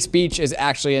that free speech is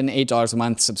actually an $8 a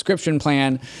month subscription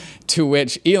plan, to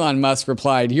which Elon Musk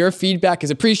replied, your feedback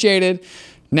is appreciated.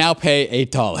 Now pay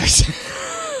 $8.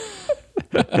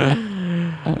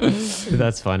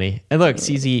 That's funny. And look,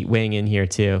 CZ weighing in here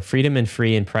too. Freedom and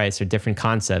free and price are different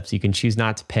concepts. You can choose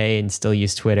not to pay and still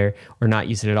use Twitter or not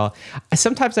use it at all.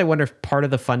 Sometimes I wonder if part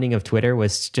of the funding of Twitter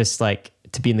was just like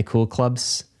to be in the cool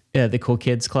clubs, the cool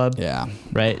kids club. Yeah.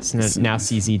 Right. So now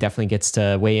CZ definitely gets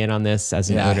to weigh in on this as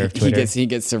an owner of Twitter. He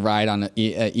gets to ride on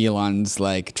Elon's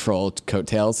like troll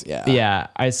coattails. Yeah. Yeah.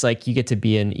 It's like you get to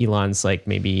be in Elon's like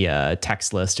maybe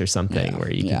text list or something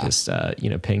where you can just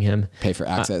ping him. Pay for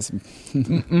access.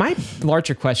 My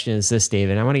larger question is this,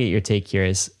 David. I want to get your take here.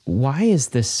 Is why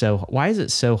is it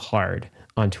so hard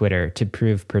on Twitter to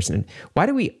prove person? Why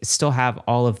do we still have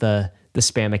all of the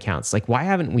spam accounts? Like, why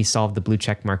haven't we solved the blue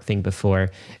check mark thing before?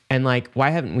 And like, why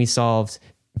haven't we solved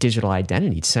digital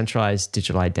identity, decentralized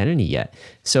digital identity yet?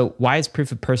 So why is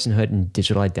proof of personhood and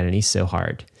digital identity so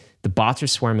hard? The bots are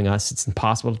swarming us. It's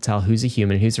impossible to tell who's a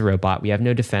human, who's a robot. We have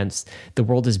no defense. The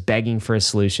world is begging for a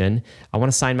solution. I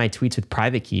want to sign my tweets with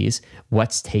private keys.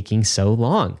 What's taking so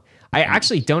long? I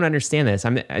actually don't understand this.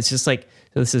 It's just like,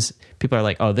 people are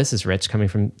like, oh, this is rich coming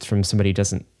from somebody who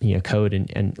doesn't, code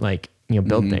and like,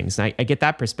 build things. And I get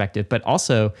that perspective, but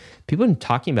also people have been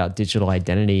talking about digital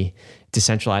identity,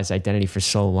 decentralized identity for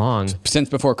so long. Since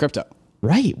before crypto.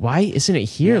 Right. Why isn't it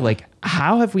here? Yeah. Like,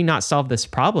 how have we not solved this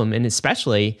problem? And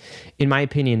especially, in my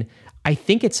opinion, I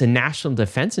think it's a national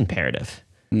defense imperative,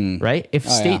 right? If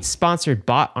state-sponsored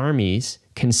bot armies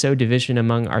can sow division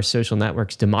among our social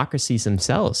networks, democracies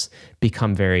themselves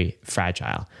become very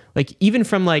fragile. Like, even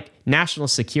from like national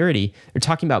security, they're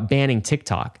talking about banning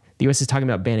TikTok. The US is talking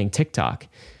about banning TikTok.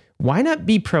 Why not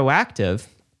be proactive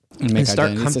and make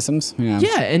identity systems?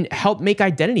 Yeah, and help make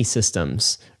identity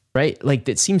systems, right? Like,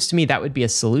 it seems to me that would be a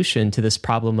solution to this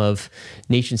problem of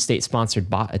nation-state sponsored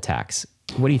bot attacks.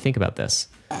 What do you think about this?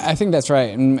 I think that's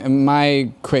right. And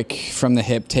my quick from the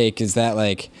hip take is that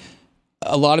like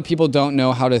a lot of people didn't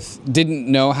know how to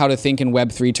think in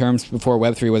Web3 terms before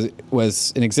Web3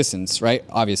 was in existence, right?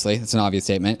 Obviously, it's an obvious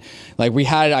statement. Like, we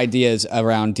had ideas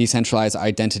around decentralized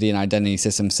identity and identity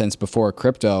systems since before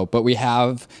crypto, but we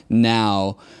have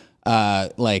now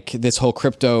like this whole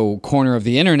crypto corner of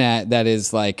the internet that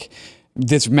is like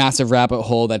this massive rabbit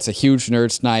hole that's a huge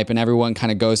nerd snipe, and everyone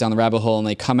kind of goes down the rabbit hole and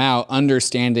they come out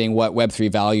understanding what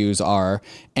Web3 values are.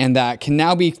 And that can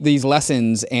now be these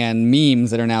lessons and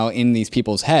memes that are now in these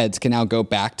people's heads can now go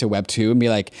back to Web 2 and be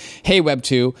like, hey, Web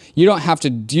 2, you don't have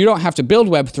to build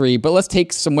Web 3, but let's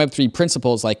take some Web 3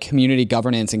 principles like community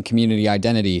governance and community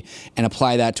identity and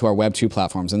apply that to our Web 2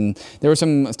 platforms. And there were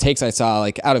some takes I saw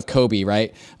like out of Kobe,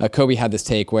 right? Kobe had this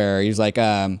take where he was like,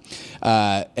 a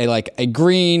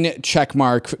green check check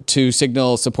mark to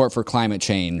signal support for climate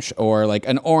change, or like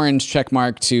an orange check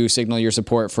mark to signal your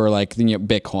support for like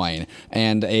Bitcoin,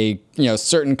 and a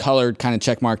certain colored kind of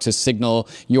check mark to signal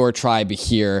your tribe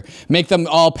here. Make them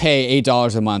all pay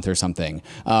 $8 a month or something,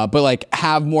 but like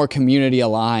have more community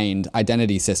aligned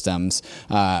identity systems.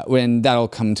 When that'll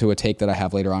come to a take that I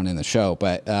have later on in the show.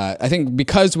 But I think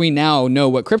because we now know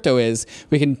what crypto is,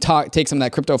 we can take some of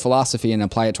that crypto philosophy and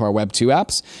apply it to our Web 2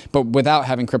 apps. But without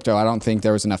having crypto, I don't think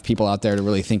there was enough people out there to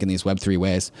really think in these Web 3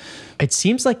 ways. It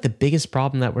seems like the biggest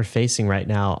problem that we're facing right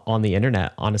now on the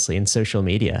internet, honestly, in social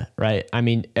media, right? I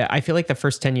mean, I feel like the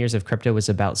first 10 years of crypto was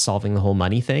about solving the whole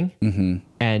money thing. Mm-hmm.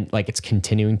 And like it's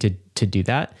continuing to do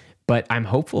that. But I'm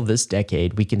hopeful this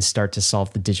decade we can start to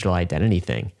solve the digital identity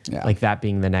thing, like that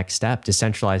being the next step,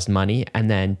 decentralized money and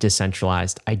then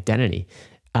decentralized identity.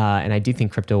 And I do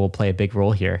think crypto will play a big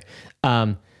role here.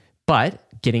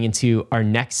 But getting into our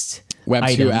next Web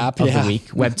 2 app of the week,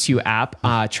 Web 2 app,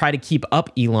 try to keep up,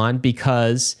 Elon,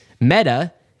 because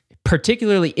Meta,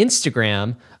 particularly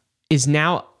Instagram, is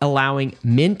now allowing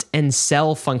mint and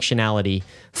sell functionality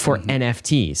for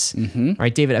NFTs. Mm-hmm.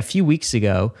 Right, David, a few weeks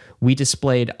ago, we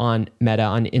displayed on Meta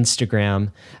on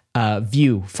Instagram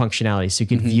view functionality, so you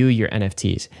can view your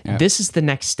NFTs. Yep. This is the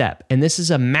next step, and this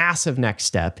is a massive next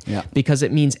step because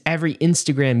it means every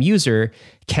Instagram user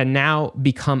can now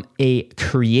become a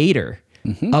creator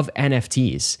of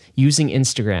NFTs using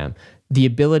Instagram. The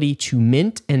ability to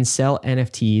mint and sell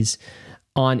NFTs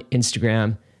on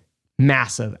Instagram,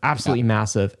 massive, absolutely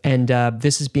massive. And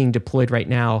this is being deployed right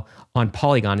now on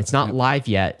Polygon. It's not live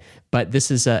yet, but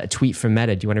this is a tweet from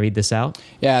Meta. Do you want to read this out?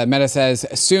 Yeah, Meta says,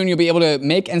 soon you'll be able to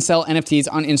make and sell NFTs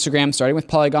on Instagram, starting with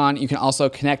Polygon. You can also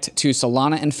connect to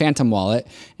Solana and Phantom Wallet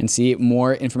and see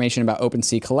more information about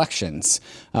OpenSea collections.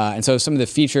 And so some of the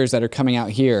features that are coming out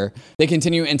here, they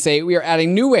continue and say, we are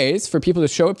adding new ways for people to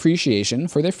show appreciation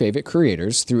for their favorite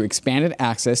creators through expanded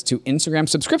access to Instagram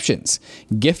subscriptions,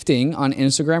 gifting on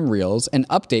Instagram Reels, and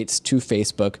updates to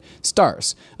Facebook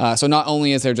Stars. So not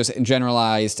only is there just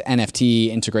generalized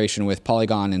NFT integration with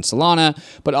Polygon and Solana,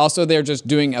 but also they're just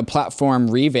doing a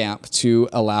platform revamp to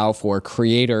allow for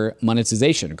creator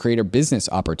monetization, creator business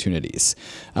opportunities.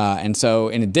 And so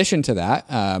in addition to that,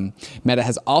 Meta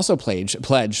has also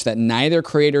pledged that neither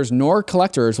creators nor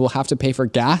collectors will have to pay for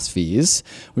gas fees,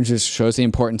 which just shows the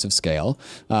importance of scale.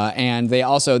 And they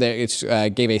also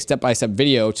gave a step-by-step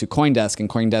video to CoinDesk, and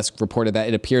CoinDesk reported that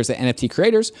it appears that NFT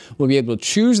creators will be able to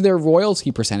choose their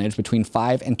royalty percentage between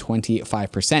 5 and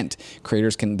 25%.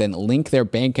 Creators can then link their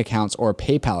bank accounts or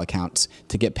PayPal accounts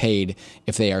to get paid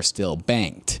if they are still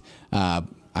banked. I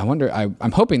wonder,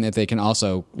 I'm hoping that they can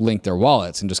also link their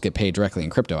wallets and just get paid directly in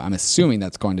crypto. I'm assuming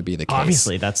that's going to be the case.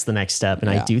 Obviously, that's the next step, and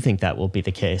I do think that will be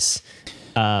the case.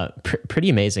 Pretty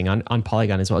amazing on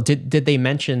Polygon as well. Did they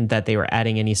mention that they were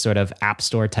adding any sort of app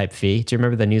store type fee? Do you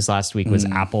remember the news last week was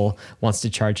Apple wants to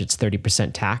charge its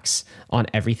 30% tax on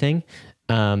everything?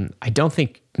 I don't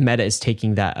think Meta is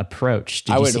taking that approach.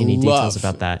 Did you see any details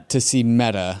about that? To see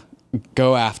Meta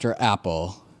go after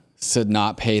Apple to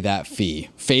not pay that fee.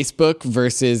 Facebook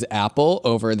versus Apple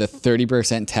over the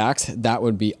 30% tax. That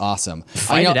would be awesome.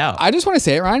 Find it out. I just want to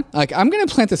say it, Ryan. Like, I'm going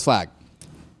to plant this flag.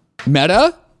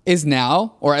 Meta is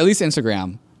now, or at least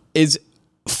Instagram, is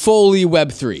fully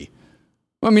Web3.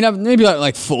 I mean, maybe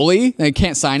like fully. They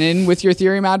can't sign in with your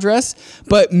Ethereum address,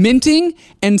 but minting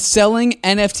and selling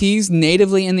NFTs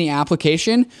natively in the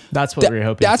application. That's what we're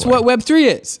hoping That's for. what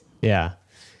Web3 is. Yeah.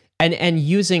 And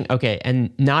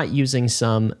not using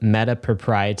some Meta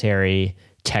proprietary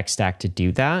tech stack to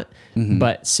do that,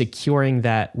 but securing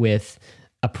that with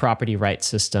a property rights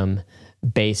system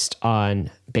based on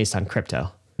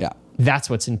crypto. Yeah. That's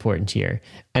what's important here.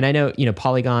 And I know,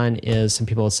 Polygon is, some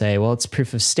people will say, well, it's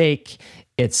proof of stake.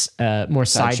 It's more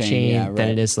side chain than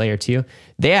it is layer 2.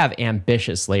 They have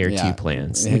ambitious layer 2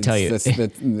 plans. Let me tell you.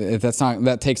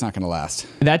 That take's not going to last.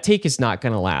 That take is not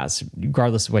going to last,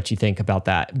 regardless of what you think about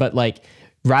that. But like,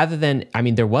 rather than,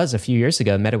 there was a few years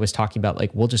ago, Meta was talking about like,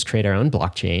 we'll just create our own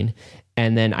blockchain.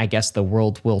 And then I guess the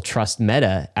world will trust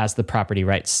Meta as the property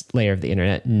rights layer of the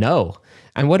internet. No.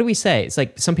 And what do we say? It's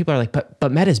like, some people are like,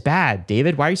 but Meta's bad,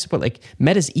 David. Why are you supporting, like,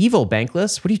 Meta's evil,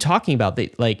 Bankless? What are you talking about?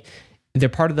 They're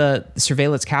part of the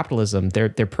surveillance capitalism. They're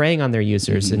preying on their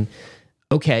users. And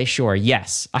okay, sure.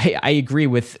 Yes, I agree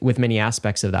with many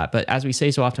aspects of that. But as we say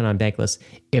so often on Bankless,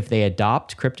 if they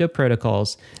adopt crypto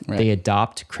protocols, they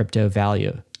adopt crypto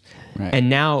value. Right. And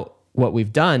now what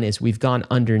we've done is we've gone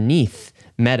underneath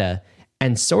Meta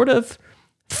and sort of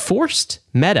forced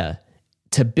Meta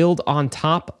to build on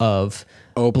top of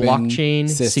open blockchain,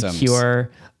 systems.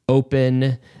 Secure,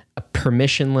 open,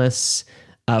 permissionless,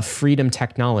 Freedom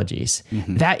Technologies.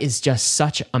 That is just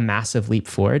such a massive leap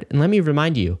forward. And let me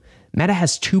remind you, Meta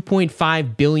has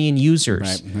 2.5 billion users,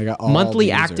 Right. They got all monthly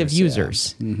the active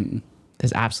users. Yeah.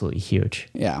 That's absolutely huge.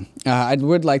 Yeah. I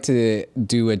would like to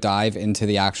do a dive into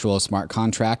the actual smart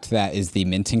contract that is the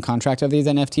minting contract of these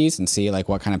NFTs and see like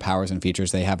what kind of powers and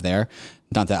features they have there.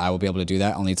 Not that I will be able to do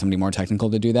that. I'll need somebody more technical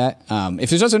to do that.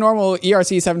 If it's just a normal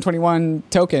ERC 721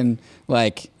 token,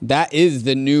 like that is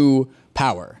the new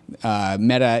power.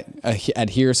 Meta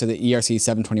adheres to the ERC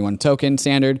 721 token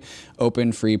standard.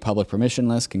 Open, free, public,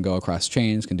 permissionless, can go across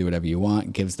chains, can do whatever you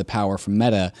want, gives the power from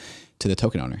Meta to the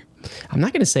token owner. I'm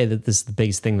not going to say that this is the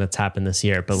biggest thing that's happened this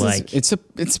year, but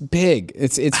it's big.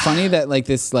 It's funny that like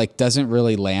this like doesn't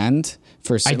really land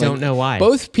for. I don't know why.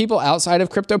 Both people outside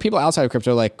of crypto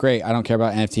are like, great, I don't care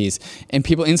about NFTs, and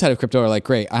people inside of crypto are like,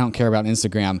 great, I don't care about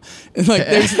Instagram. Like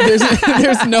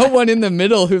there's no one in the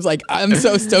middle who's like, I'm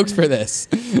so stoked for this.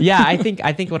 Yeah, I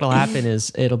think what'll happen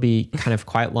is it'll be kind of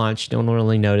quiet launch. No one will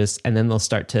really notice, and then they'll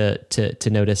start to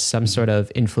notice some sort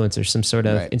of influencer, some sort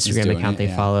of Instagram account they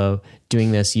follow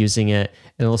doing this, using it,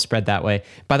 and it'll spread that way.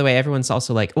 By the way, everyone's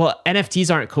also like, well, NFTs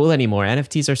aren't cool anymore.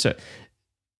 NFTs are so...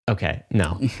 Okay,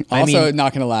 no. Also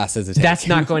not going to last as a take. That's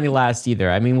not going to last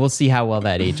either. I mean, we'll see how well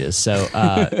that ages. So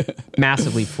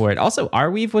massively for it. Also,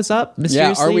 Arweave was up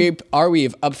mysteriously. Yeah,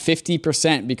 Arweave up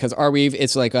 50% because Arweave,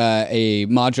 it's like a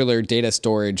modular data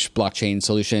storage blockchain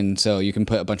solution. So you can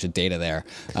put a bunch of data there.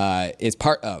 It's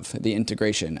part of the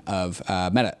integration of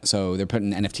Meta. So they're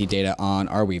putting NFT data on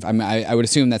Arweave. I would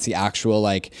assume that's the actual,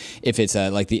 like, if it's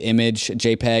like the image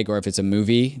JPEG or if it's a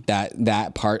movie,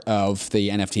 that part of the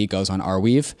NFT goes on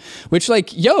Arweave. Which,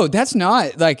 like, that's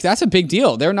not, like, that's a big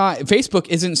deal. Facebook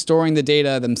isn't storing the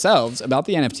data themselves about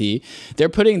the NFT. They're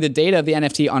putting the data of the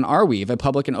NFT on Arweave, a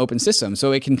public and open system,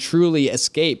 so it can truly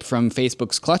escape from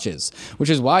Facebook's clutches, which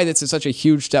is why this is such a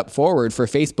huge step forward for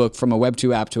Facebook from a Web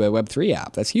 2 app to a Web 3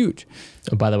 app. That's huge.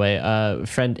 Oh, by the way,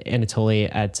 friend Anatoly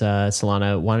at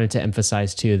Solana wanted to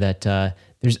emphasize, too, that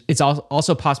it's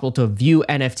also possible to view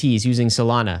NFTs using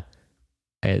Solana.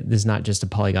 This is not just a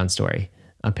Polygon story,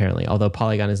 apparently, although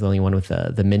Polygon is the only one with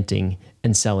the minting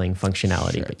and selling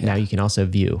functionality. Sure, but now you can also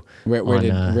view. Where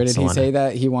did he say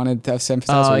that he wanted to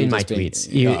emphasize? Oh, in my tweets.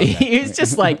 He was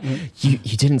just like, you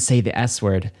didn't say the S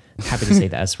word. I'm happy to say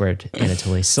the S word,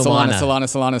 Anatoly.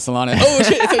 Solana. Oh,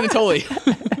 shit, it's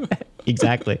Anatoly.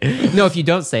 Exactly. No, if you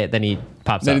don't say it, then he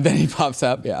pops up. Then he pops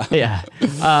up, yeah. Yeah.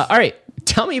 All right.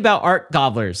 Tell me about Art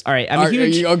Gobblers. All right,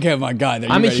 okay, my God.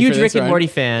 I'm a huge Rick and Morty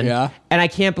fan, and I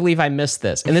can't believe I missed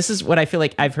this. And this is what I feel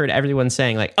like I've heard everyone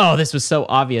saying, like, oh, this was so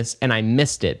obvious, and I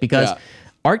missed it. Because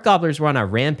Art Gobblers were on a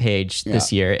rampage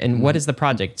this year, and what is the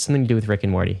project? Something to do with Rick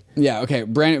and Morty. Yeah, okay.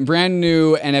 Brand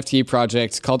new NFT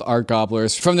project called Art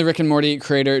Gobblers from the Rick and Morty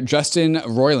creator Justin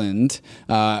Roiland.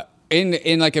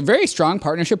 In like a very strong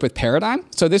partnership with Paradigm.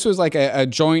 So this was like a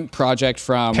joint project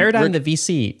from Paradigm, the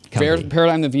VC company.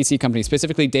 Paradigm, the VC company,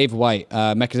 specifically Dave White,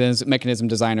 mechanism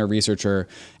designer, researcher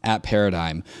at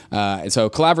Paradigm. And so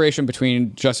collaboration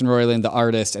between Justin Roiland, the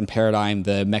artist, and Paradigm,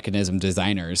 the mechanism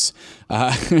designers.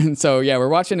 And so, we're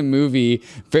watching a movie,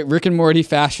 Rick and Morty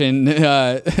fashion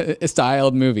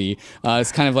styled movie.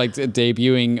 It's kind of like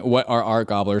debuting what are Art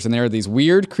Gobblers. And there are these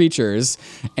weird creatures,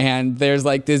 and there's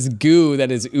like this goo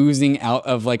that is oozing out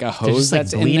of like a hose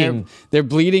that's in there. They're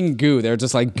bleeding goo. They're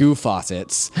just like goo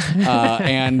faucets.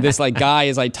 And this like guy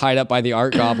is like tied up by the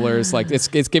Art Gobblers. Like it's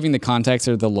giving the context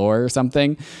or the lore or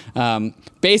something.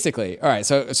 Basically, all right.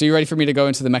 So you ready for me to go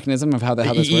into the mechanism of how this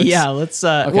works? Yeah, let's.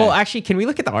 Okay. Well, actually, can we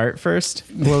look at the art first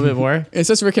a little bit more? It's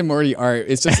just Rick and Morty art.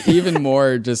 It's just even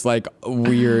more just like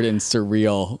weird and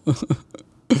surreal.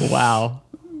 Wow.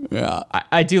 Yeah,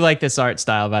 I do like this art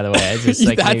style, by the way. I just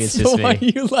like maybe it's just the one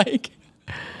you like.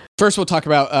 First, we'll talk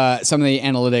about some of the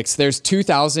analytics. There's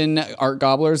 2,000 Art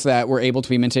Gobblers that were able to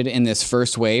be minted in this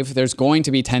first wave. There's going to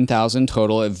be 10,000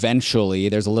 total eventually.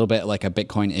 There's a little bit like a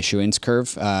Bitcoin issuance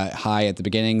curve, high at the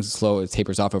beginning, slow, it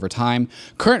tapers off over time.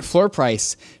 Current floor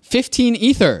price, 15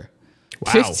 Ether.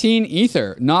 Wow. 15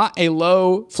 Ether, not a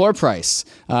low floor price.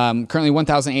 Currently,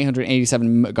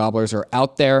 1,887 Gobblers are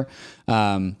out there.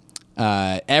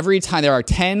 Every time there are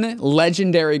 10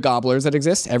 legendary Gobblers that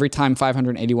exist. Every time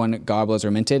 581 Gobblers are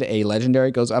minted, a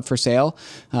legendary goes up for sale.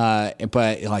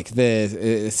 But like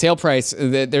the sale price,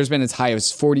 there's been as high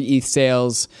as 40 ETH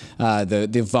sales.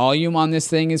 The volume on this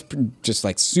thing is just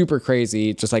like super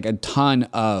crazy. Just like a ton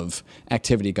of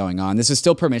activity going on. This is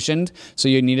still permissioned, so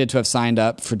you needed to have signed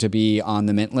up to be on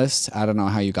the mint list. I don't know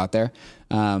how you got there.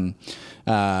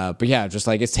 But yeah, just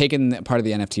like it's taken part of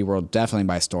the NFT world definitely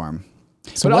by storm.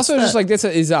 So but also just like this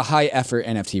is a high effort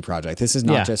NFT project. This is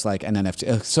not just like an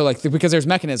NFT. So like, because there's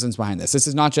mechanisms behind this. This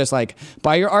is not just like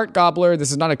buy your art gobbler.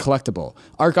 This is not a collectible.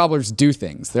 Art gobblers do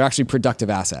things. They're actually productive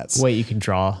assets. Wait, you can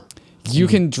draw. You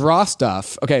can draw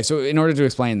stuff. Okay, so in order to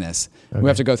explain this, we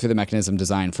have to go through the mechanism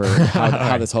design for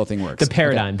how this whole thing works. The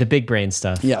paradigm, the big brain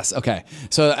stuff. Yes, okay.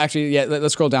 So actually, yeah,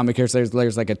 let's scroll down because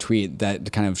there's like a tweet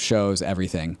that kind of shows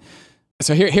everything.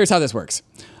 So here's how this works.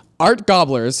 Art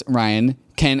gobblers, Ryan,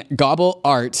 can gobble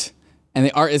art, and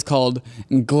the art is called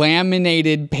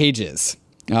glaminated pages.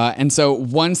 And so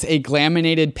once a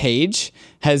glaminated page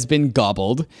has been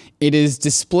gobbled, it is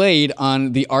displayed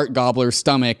on the art gobbler's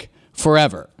stomach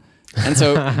forever. And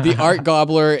so the art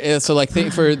gobbler is, so like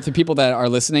for the people that are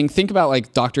listening, think about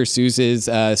like Dr. Seuss's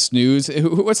Snooze.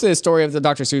 What's the story of the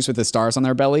Dr. Seuss with the stars on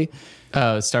their belly?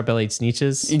 Oh, star-bellied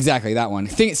Sneetches? Exactly, that one.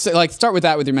 Start with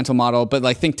that with your mental model, but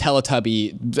like think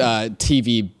Teletubby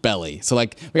TV belly. So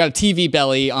like we got a TV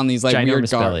belly on these like ginormous weird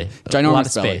belly. Ginormous a lot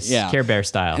of belly. space. Yeah. Care Bear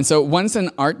style. And so once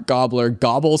an art gobbler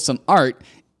gobbles some art,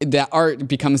 that art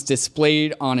becomes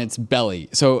displayed on its belly.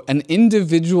 So an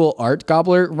individual art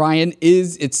gobbler, Ryan,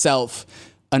 is itself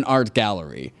an art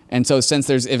gallery. And so since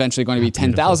there's eventually going to be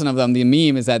 10,000 of them, the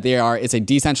meme is that it's a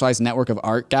decentralized network of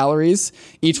art galleries.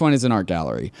 Each one is an art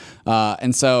gallery.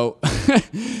 And so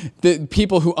the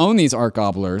people who own these art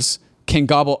gobblers can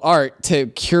gobble art to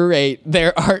curate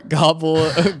their art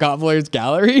gobbler's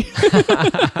gallery.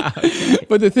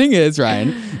 But the thing is,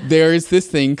 Ryan, there's this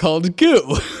thing called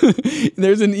goo.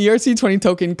 There's an ERC20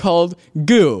 token called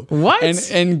goo. What?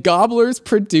 And gobblers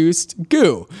produced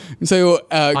goo. So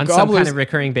on gobblers, some kind of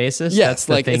recurring basis? yes,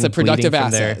 like it's a productive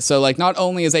asset. So like not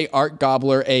only is a art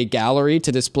gobbler a gallery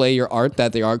to display your art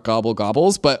that the art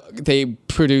gobbles, but they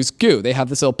produce goo. They have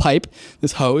this little pipe,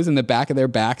 this hose in the back of their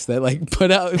backs that like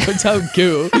puts out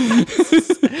goo.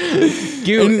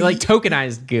 Goo, and, like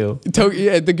tokenized goo.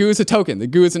 The goo is a token. The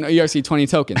goo is an ERC20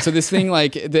 token. So this thing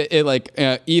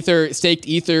staked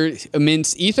ether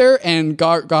mints ether, and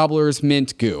gobblers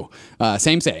mint goo.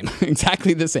 Same.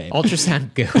 Exactly the same.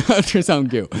 Ultrasound goo. Ultrasound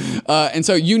goo. And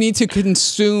so you need to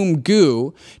consume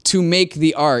goo to make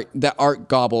the art that art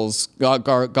gobblers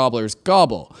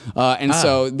gobble.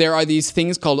 So there are these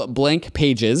things called blank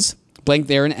pages. Blank,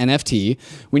 they're an NFT.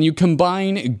 When you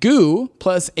combine goo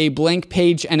plus a blank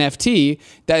page NFT,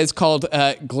 that is called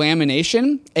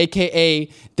glamination, aka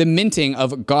the minting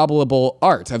of gobbleable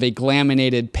art, of a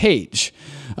glaminated page.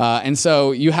 And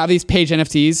so you have these page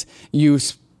NFTs, you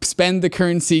spend the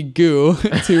currency goo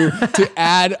to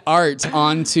add art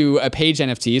onto a page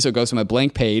NFT. So it goes from a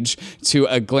blank page to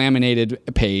a glaminated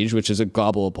page, which is a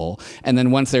gobbleable. And then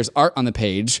once there's art on the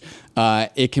page,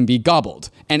 it can be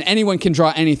gobbled. And anyone can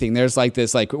draw anything. There's like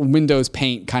this like Windows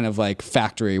Paint kind of like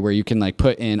factory where you can like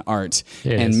put in art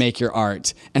and make your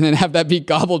art and then have that be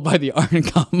gobbled by the art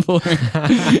gobbler.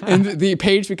 And the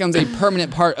page becomes a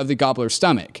permanent part of the gobbler's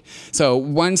stomach. So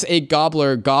once a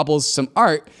gobbler gobbles some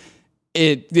art,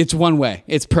 it's one way.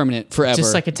 It's permanent forever.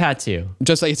 Just like a tattoo.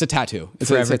 Just like it's a tattoo. It's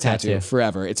a tattoo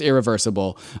forever. It's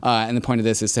irreversible. And the point of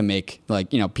this is to make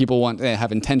people want to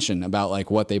have intention about like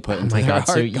what they put into their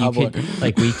art gobbler.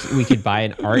 We could buy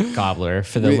an art gobbler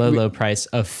for the low price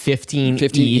of 15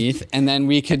 ETH, and then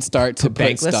we could start to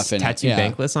put stuff in tattoo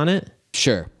bankless on it.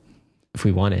 Sure. If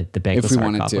we wanted the bankless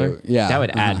art gobbler, that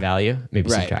would add value, maybe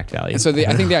subtract value. And so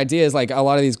I think the idea is like a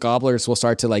lot of these gobblers will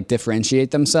start to like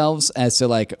differentiate themselves as to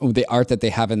like the art that they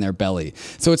have in their belly.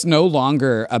 So it's no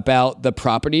longer about the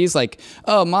properties like,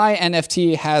 oh, my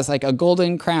NFT has like a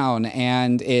golden crown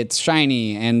and it's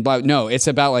shiny and blah. No, it's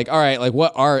about like, all right, like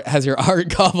what art has your art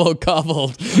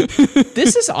gobbled?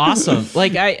 This is awesome.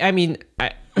 Like, I mean,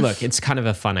 look, it's kind of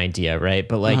a fun idea, right?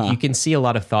 But like you can see a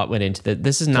lot of thought went into that.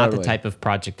 This is not the type of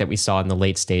project that we saw in the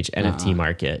late stage NFT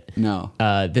market. No.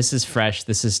 This is fresh.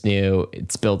 This is new.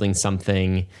 It's building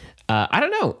something. I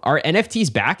don't know. Are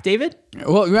NFTs back, David?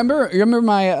 Well, remember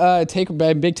my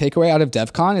big takeaway out of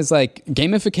DevCon is like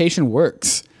gamification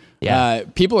works. Yeah.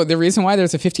 The reason why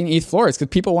there's a 15 ETH floor is because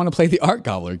people want to play the art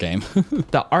gobbler game.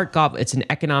 The art gobbler, it's an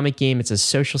economic game. It's a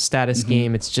social status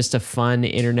game. It's just a fun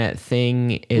internet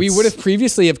thing. We would have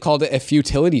previously have called it a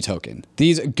futility token.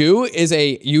 Goo is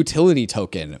a utility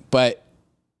token, but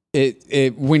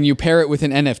it when you pair it with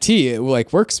an NFT, it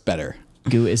like works better.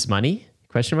 Goo is money?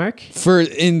 Question mark?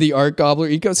 In the art gobbler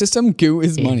ecosystem, goo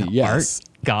is money. Yes. Art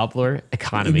gobbler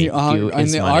economy. In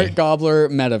the art gobbler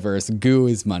metaverse, goo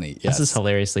is money. Yes. This is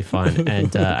hilariously fun,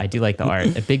 and I do like the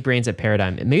art. Big Brains at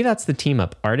Paradigm. And maybe that's the team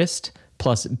up: artist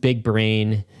plus big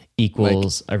brain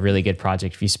equals a really good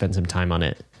project if you spend some time on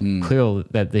it. Clear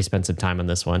that they spent some time on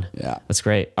this one. Yeah. That's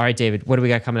great. All right, David, what do we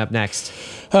got coming up next?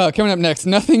 Coming up next,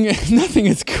 nothing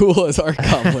as cool as our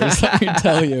Gobblers, let me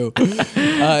tell you.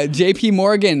 JP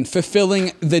Morgan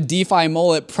fulfilling the DeFi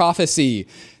mullet prophecy.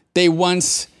 They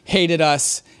once hated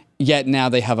us, yet now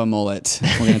they have a mullet.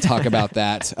 We're going to talk about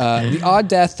that. The odd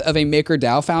death of a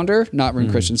MakerDAO founder, not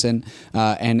Rune Christensen,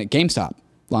 and GameStop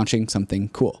launching something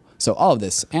cool. So all of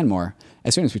this and more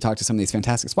as soon as we talk to some of these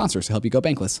fantastic sponsors to help you go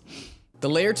bankless. The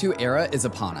Layer 2 era is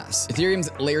upon us. Ethereum's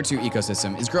Layer 2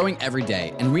 ecosystem is growing every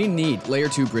day, and we need Layer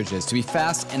 2 bridges to be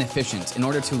fast and efficient in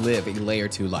order to live a Layer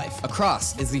 2 life.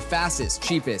 Across is the fastest,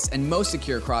 cheapest, and most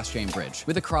secure cross-chain bridge.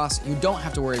 With Across, you don't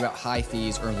have to worry about high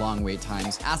fees or long wait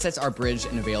times. Assets are bridged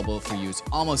and available for use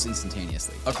almost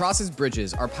instantaneously. Across's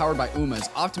bridges are powered by UMA's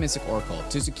optimistic oracle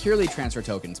to securely transfer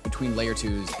tokens between Layer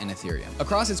 2s and Ethereum.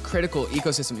 Across is critical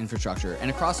ecosystem infrastructure, and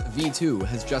Across V2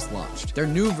 has just launched. Their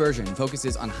new version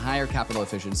focuses on higher capital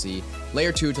efficiency,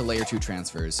 Layer 2 to Layer 2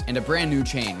 transfers, and a brand new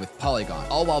chain with Polygon,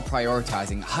 all while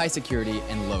prioritizing high security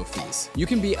and low fees. You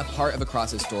can be a part of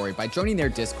Across's story by joining their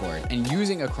Discord and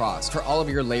using Across for all of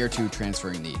your Layer 2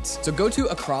 transferring needs. So go to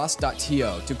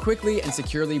across.to to quickly and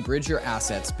securely bridge your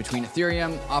assets between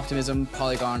Ethereum, Optimism,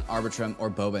 Polygon, Arbitrum, or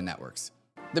Boba networks.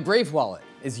 The Brave Wallet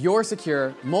is your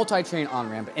secure multi-chain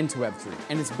on-ramp into Web3,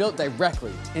 and it's built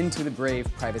directly into the Brave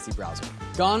privacy browser.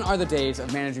 Gone are the days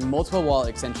of managing multiple wallet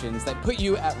extensions that put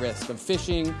you at risk of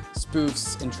phishing,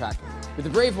 spoofs, and tracking. With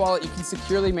the Brave Wallet, you can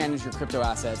securely manage your crypto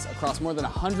assets across more than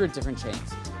 100 different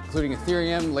chains, including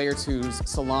Ethereum, Layer 2s,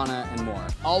 Solana, and more,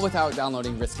 all without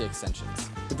downloading risky extensions.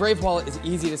 The Brave Wallet is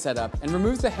easy to set up and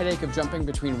removes the headache of jumping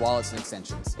between wallets and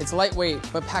extensions. It's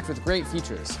lightweight, but packed with great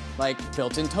features, like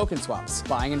built-in token swaps,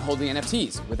 buying and holding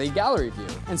NFTs with a gallery view,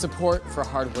 and support for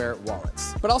hardware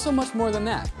wallets. But also much more than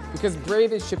that, because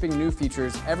Brave is shipping new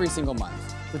features every single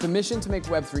month, with a mission to make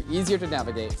Web3 easier to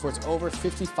navigate for its over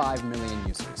 55 million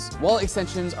users. Wallet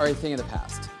extensions are a thing of the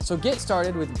past, so get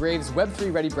started with Brave's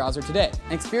Web3-ready browser today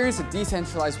and experience a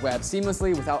decentralized web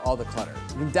seamlessly without all the clutter.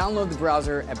 You can download the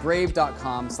browser at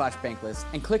brave.com/bankless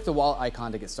and click the wallet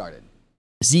icon to get started.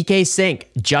 ZK Sync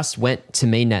just went to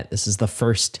mainnet. This is the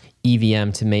first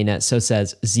EVM to mainnet. So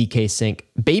says ZK Sync.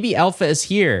 Baby Alpha is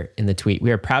here in the tweet.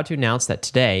 We are proud to announce that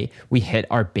today we hit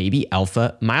our Baby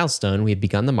Alpha milestone. We have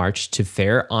begun the march to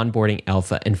fair onboarding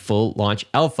alpha and full launch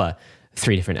alpha.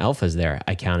 3 different alphas there,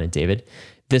 I counted, David.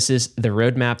 This is the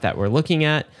roadmap that we're looking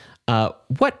at.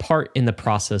 What part in the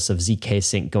process of ZK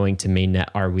Sync going to mainnet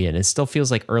are we in? It still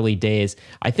feels like early days.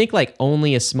 I think like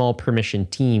only a small permission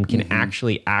team can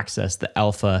actually access the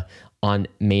alpha on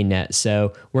mainnet.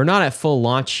 So we're not at full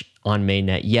launch on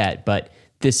mainnet yet, but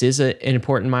this is an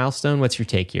important milestone. What's your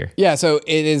take here? Yeah, so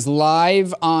it is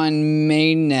live on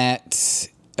mainnet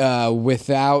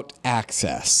without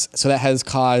access. So that has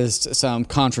caused some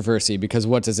controversy because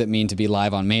what does it mean to be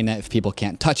live on mainnet if people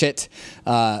can't touch it?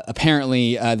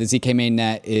 Apparently, the ZK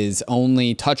mainnet is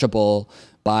only touchable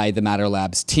by the Matter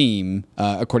Labs team,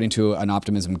 according to an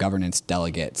Optimism governance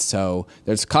delegate. So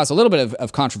there's caused a little bit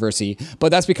of controversy, but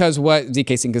that's because what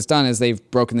ZK Sync has done is they've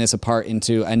broken this apart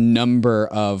into a number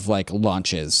of like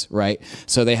launches, right?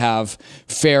 So they have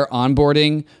fair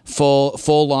onboarding,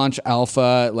 full launch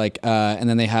alpha, like, and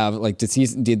then they have like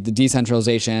the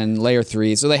decentralization, layer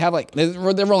 3. So they have like, they're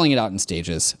rolling it out in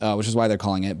stages, which is why they're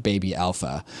calling it Baby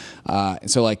Alpha.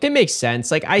 So like, it makes sense.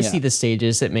 Like I see the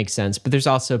stages, it makes sense, but there's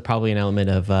also probably an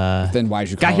element of then why'd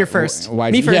you got here first?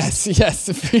 Me first.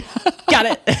 Yes. Got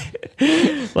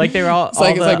it. Like they were all. It's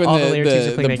like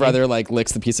when the brother like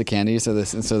licks the piece of candy, so the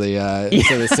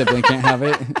sibling can't have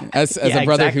it. As a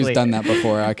brother who's done that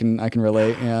before, I can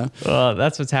relate. Yeah. Well,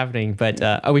 that's what's happening. But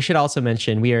we should also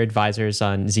mention we are advisors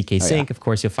on ZK Sync. Of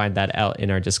course, you'll find that out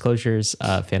in our disclosures.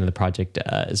 Fan of the project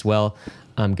as well.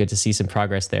 Good to see some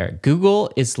progress there.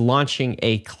 Google is launching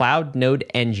a cloud node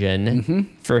engine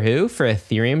for who? For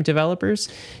Ethereum developers.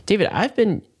 David, I've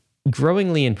been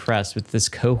growingly impressed with this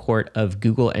cohort of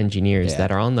Google engineers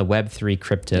that are on the Web3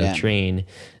 crypto train,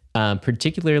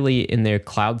 particularly in their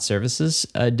cloud services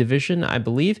division, I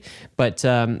believe. But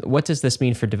what does this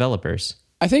mean for developers?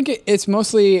 I think it's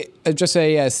mostly just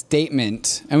a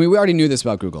statement. I mean, we already knew this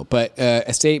about Google, but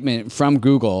a statement from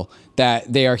Google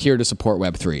that they are here to support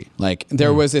Web3. Like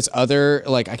there was this other,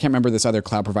 like I can't remember this other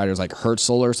cloud provider, like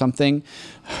Herzl or something.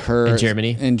 In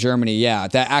Germany? In Germany, yeah.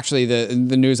 That actually,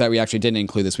 the news that we actually didn't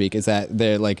include this week is that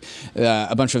they're like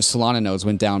a bunch of Solana nodes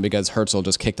went down because Herzl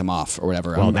just kicked them off or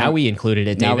whatever. Well, now we included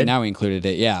it, David. Now we included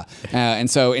it, yeah. And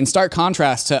so in stark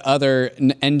contrast to other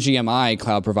NGMI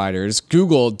cloud providers,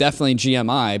 Google definitely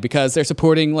GMI because they're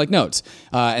supporting like nodes.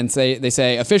 And they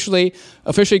say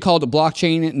officially called a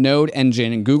blockchain node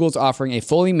engine, and Google's offering a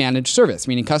fully managed service,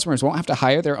 meaning customers won't have to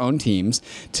hire their own teams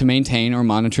to maintain or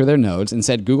monitor their nodes.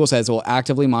 Instead, Google says it will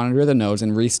actively monitor the nodes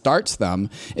and restarts them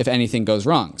if anything goes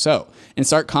wrong. So in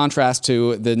stark contrast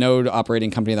to the node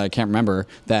operating company that I can't remember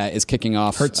that is kicking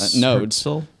off nodes.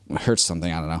 Hertz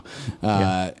something, I don't know.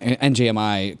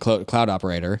 NGMI cloud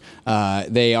operator.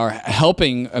 They are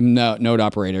helping node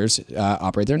operators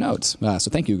operate their nodes.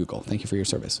 So thank you, Google. Thank you for your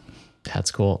service.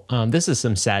 That's cool. This is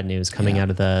some sad news coming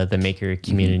out of the maker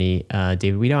community.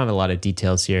 David, we don't have a lot of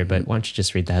details here, but why don't you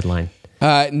just read the headline?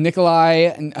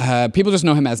 Nikolai, people just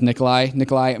know him as Nikolai.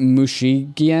 Nikolai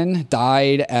Mushigian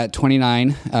died at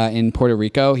 29 in Puerto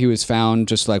Rico. He was found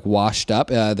just like washed up.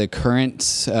 The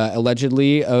current,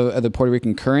 allegedly, the Puerto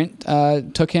Rican current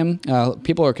took him.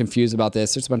 People are confused about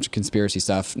this. There's a bunch of conspiracy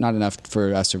stuff, not enough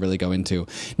for us to really go into.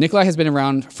 Nikolai has been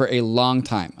around for a long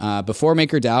time. Before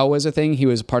MakerDAO was a thing, he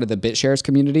was part of the BitShares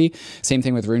community. Same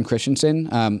thing with Rune Christensen,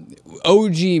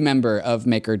 OG member of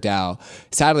MakerDAO.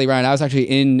 Sadly, Ryan, I was actually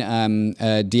in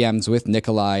DMs with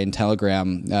Nikolai in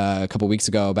Telegram a couple weeks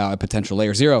ago about a potential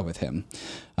layer 0 with him.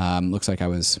 Looks like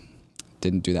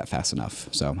didn't do that fast enough,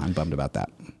 so I'm bummed about that.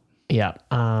 Yeah,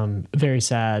 very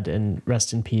sad, and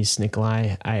rest in peace,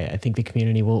 Nikolai. I think the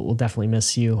community will definitely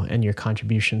miss you and your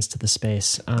contributions to the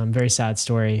space. Very sad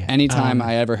story. Anytime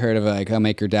I ever heard of a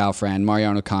MakerDAO friend,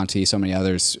 Mariano Conti, so many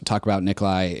others talk about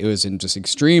Nikolai, it was in just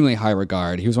extremely high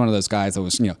regard. He was one of those guys that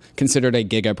was considered a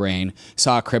gigabrain,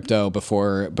 saw crypto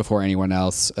before anyone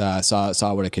else,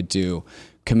 saw what it could do.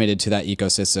 Committed to that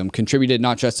ecosystem, contributed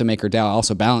not just to MakerDAO,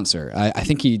 also Balancer. I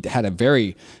think he had a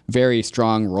very, very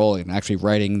strong role in actually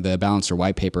writing the Balancer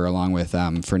white paper along with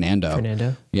Fernando.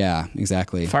 Fernando? Yeah,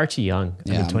 exactly. Far too young.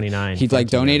 I mean, 29. He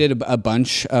donated a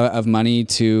bunch of money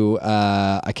to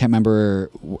I can't remember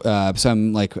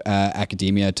some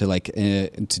academia to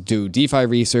do DeFi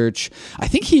research. I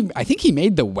think he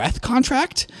made the WETH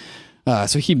contract.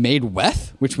 So he made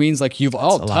WETH, which means like we've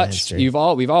all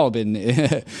been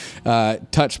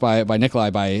touched by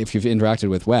Nikolai if you've interacted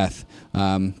with WETH.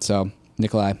 So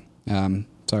Nikolai,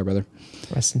 sorry, brother.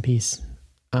 Rest in peace.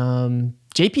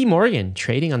 JP Morgan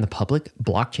trading on the public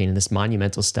blockchain in this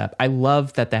monumental step. I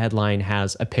love that the headline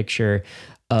has a picture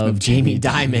of Jamie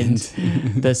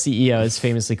Dimon. The CEO has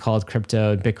famously called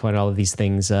crypto and Bitcoin, all of these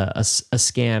things, a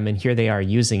scam, and here they are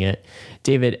using it.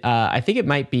 David, I think it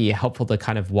might be helpful to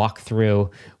kind of walk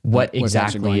through what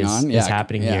exactly is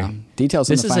happening here. Details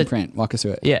in the fine print. Walk us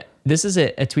through it. Yeah. This is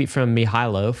a tweet from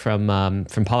Mihailo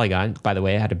from Polygon. By the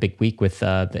way, I had a big week with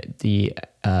the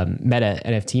Meta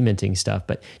NFT minting stuff.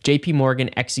 But JP Morgan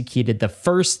executed the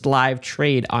first live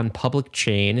trade on public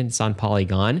chain, and it's on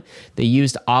Polygon. They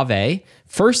used Aave,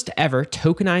 first ever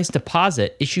tokenized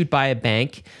deposit issued by a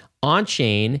bank on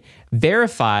chain,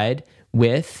 verified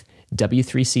with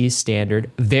W3C's standard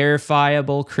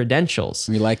verifiable credentials.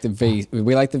 We like the VCs.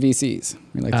 We like the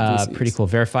VCs. Pretty cool.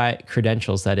 Verify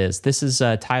credentials, that is. This is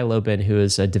Ty Lobin, who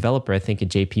is a developer, I think, at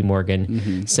JP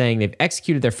Morgan, saying they've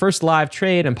executed their first live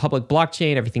trade on public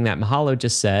blockchain, everything that Mahalo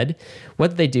just said. What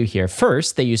did they do here?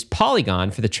 First, they used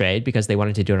Polygon for the trade because they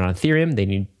wanted to do it on Ethereum. They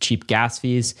need cheap gas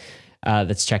fees.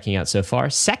 That's checking out so far.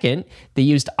 Second, they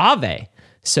used Aave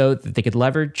so that they could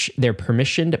leverage their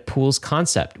permissioned pools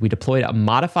concept. We deployed a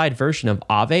modified version of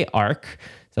Aave Arc.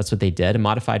 That's what they did, a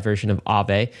modified version of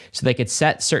Aave, so they could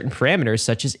set certain parameters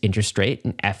such as interest rate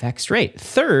and FX rate.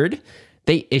 Third,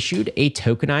 they issued a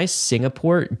tokenized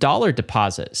Singapore dollar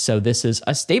deposit. So this is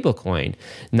a stable coin,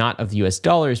 not of US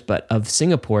dollars, but of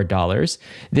Singapore dollars.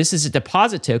 This is a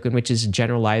deposit token, which is a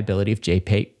general liability of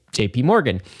JP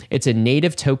Morgan. It's a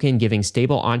native token giving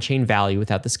stable on-chain value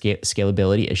without the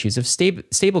scalability issues of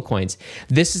stable coins.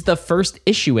 This is the first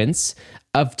issuance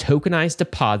of tokenized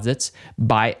deposits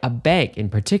by a bank, in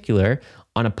particular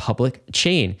on a public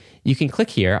chain. You can click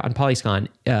here on Polyscan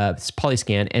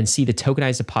and see the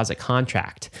tokenized deposit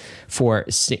contract for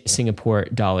Singapore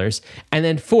dollars. And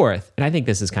then fourth, and I think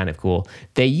this is kind of cool,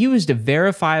 they used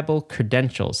verifiable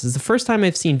credentials. This is the first time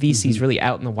I've seen VCs really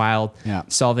out in the wild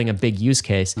solving a big use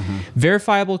case.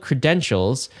 Verifiable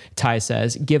credentials, Ty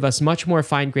says, give us much more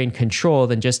fine-grained control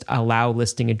than just allow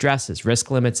listing addresses.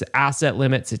 Risk limits, asset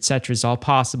limits, etc. is all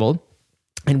possible.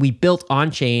 And we built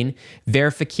on-chain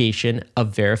verification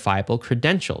of verifiable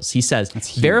credentials. He says,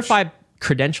 verified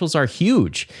credentials are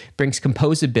huge, brings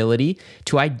composability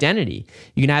to identity.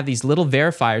 You can have these little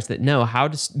verifiers that know how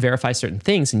to verify certain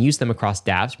things and use them across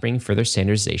dApps, bringing further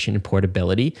standardization and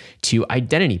portability to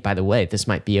identity. By the way, this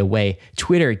might be a way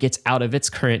Twitter gets out of its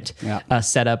current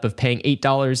setup of paying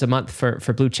 $8 a month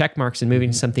for blue check marks and moving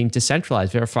to something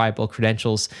decentralized. Verifiable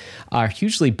credentials are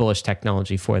hugely bullish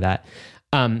technology for that.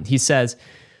 He says,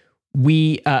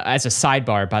 we, as a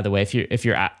sidebar, by the way, if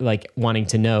you're like wanting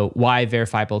to know why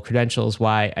verifiable credentials,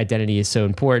 why identity is so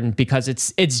important, because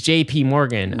it's JP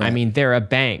Morgan. Right. I mean, they're a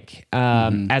bank.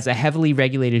 As a heavily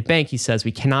regulated bank, he says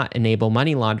we cannot enable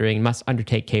money laundering, must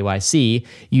undertake KYC.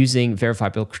 Using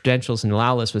verifiable credentials and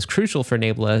allow list was crucial for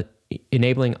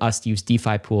enabling us to use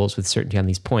DeFi pools with certainty on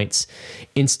these points.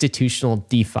 Institutional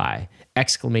DeFi,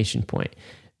 exclamation point.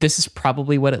 This is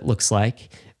probably what it looks like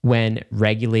when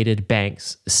regulated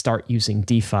banks start using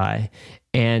DeFi.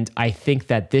 And I think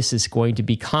that this is going to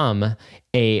become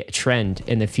a trend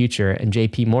in the future. And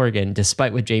JP Morgan,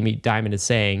 despite what Jamie Dimon is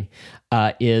saying,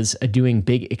 is doing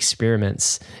big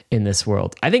experiments in this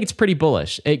world. I think it's pretty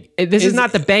bullish. This is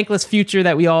not the bankless future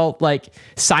that we all like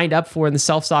signed up for in the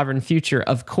self-sovereign future,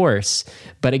 of course.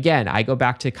 But again, I go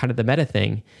back to kind of the meta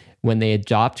thing. When they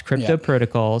adopt crypto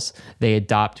protocols, they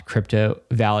adopt crypto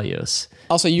values.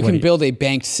 Also, you can build a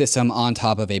banked system on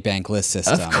top of a bankless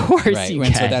system. Of course, right? You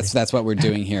can. So that's what we're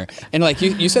doing here. And like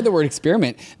you said the word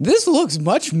experiment. This looks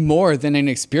much more than an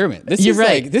experiment. This is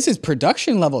right. Like this is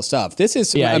production level stuff. This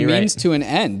is a means to an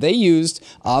end. They used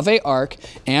Aave Arc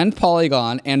and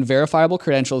Polygon and verifiable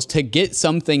credentials to get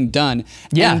something done,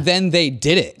 and then they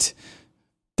did it.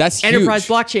 That's huge. Enterprise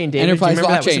blockchain, David. Enterprise Do you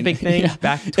remember blockchain. That was a big thing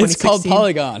back in 2016? It's called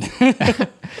Polygon.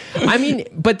 I mean,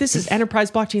 but this is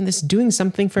enterprise blockchain. This is doing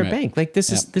something for a bank. Like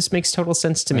this makes total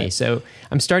sense to me. So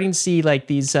I'm starting to see like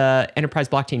these enterprise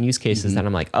blockchain use cases that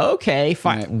I'm like, okay,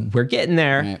 fine. We're getting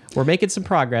there. We're making some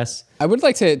progress. I would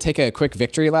like to take a quick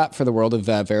victory lap for the world of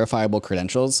verifiable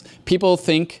credentials. People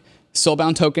think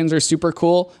soulbound tokens are super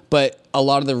cool, but a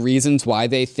lot of the reasons why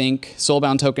they think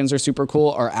soulbound tokens are super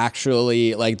cool are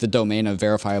actually like the domain of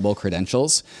verifiable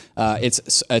credentials.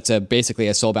 It's basically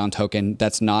a soulbound token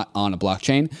that's not on a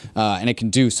blockchain, and it can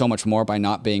do so much more by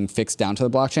not being fixed down to the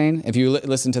blockchain. If you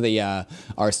listen to the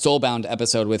our soulbound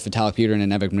episode with Vitalik Buterin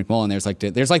and Evan McMullen,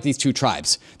 there's like these two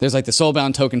tribes. There's like the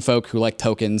soulbound token folk who like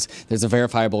tokens. There's the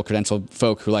verifiable credential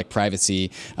folk who like privacy.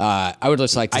 I would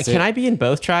just like to say, can I be in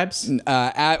both tribes?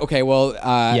 Okay, well,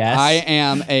 yes. I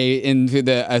am a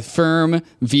firm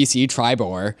VC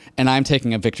tribor, and I'm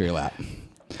taking a victory lap.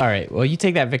 All right. Well, you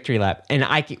take that victory lap, and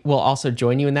I will also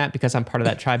join you in that because I'm part of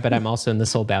that tribe, but I'm also in the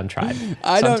soulbound tribe.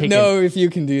 I don't know if you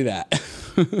can do that.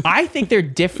 I think they're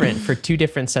different for two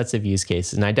different sets of use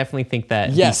cases, and I definitely think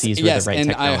that VCs were the right and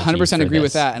technology. I 100% agree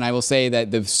with that, and I will say that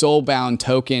the soulbound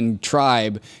token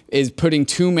tribe is putting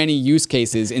too many use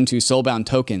cases into soulbound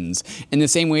tokens in the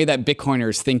same way that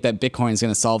Bitcoiners think that Bitcoin is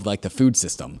going to solve like the food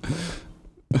system.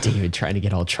 David trying to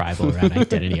get all tribal around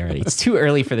identity already. It's too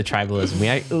early for the tribalism. We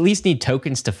at least need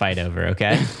tokens to fight over,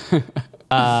 okay?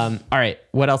 All right,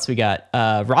 what else we got?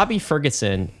 Robbie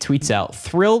Ferguson tweets out,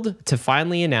 thrilled to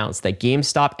finally announce that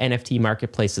GameStop NFT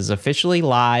marketplace is officially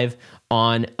live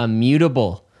on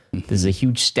Immutable. This is a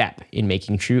huge step in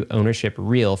making true ownership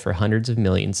real for hundreds of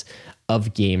millions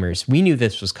of gamers. We knew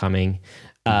this was coming.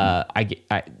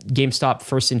 GameStop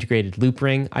first integrated Loop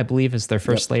Ring, I believe, as their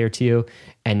first layer 2,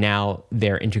 and now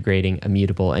they're integrating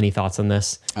Immutable. Any thoughts on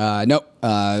this? No.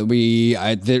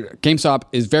 GameStop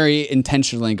is very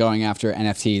intentionally going after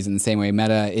NFTs in the same way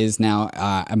Meta is now.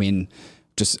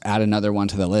 Just add another one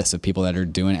to the list of people that are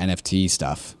doing NFT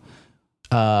stuff.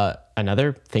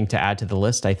 Another thing to add to the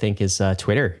list, I think, is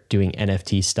Twitter doing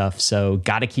NFT stuff. So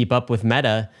got to keep up with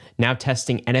Meta. Now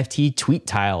testing NFT tweet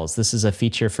tiles. This is a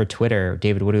feature for Twitter.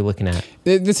 David, what are we looking at?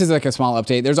 This is like a small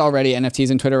update. There's already NFTs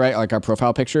in Twitter, right? Like our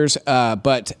profile pictures,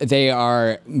 but they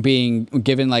are being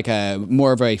given like a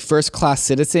more of a first-class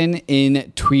citizen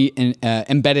in tweet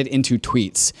embedded into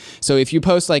tweets. So if you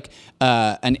post like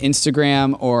an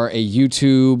Instagram or a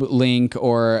YouTube link,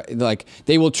 or like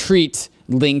they will treat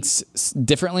links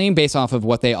differently based off of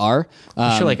what they are.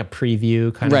 Sure, like a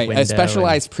preview kind of window. A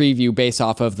specialized preview based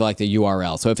off of like the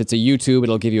URL. So if it's a YouTube,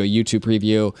 it'll give you a YouTube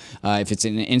preview. If it's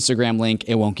an Instagram link,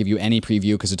 it won't give you any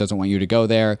preview because it doesn't want you to go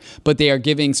there. But they are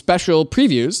giving special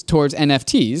previews towards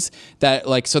NFTs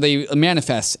that so they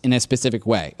manifest in a specific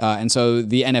way. And so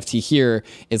the NFT here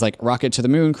is like Rocket to the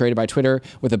Moon, created by Twitter,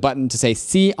 with a button to say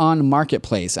 "See on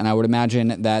Marketplace." And I would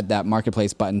imagine that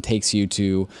Marketplace button takes you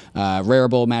to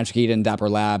Rarible, Magic Eden, Dapper Dapper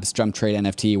Labs, Jump Trade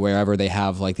NFT, wherever they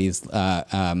have like these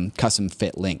custom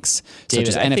fit links.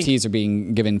 David, such as NFTs are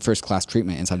being given first class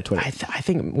treatment inside of Twitter. I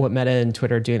think what Meta and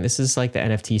Twitter are doing, this is like the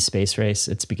NFT space race.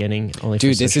 It's beginning only.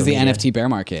 Dude, for this is the media. NFT bear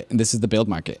market. This is the build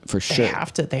market for sure.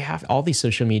 They have all these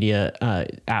social media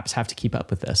apps have to keep up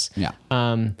with this. Yeah.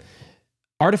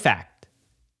 Artifact.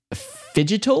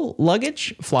 Fidgetal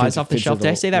luggage flies off the shelf. Did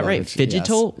I say that right?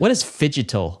 Fidgetal? Yes. What is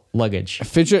fidgetal luggage?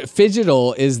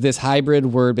 Fidgetal is this hybrid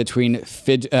word between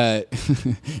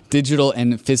digital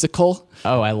and physical.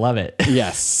 Oh, I love it.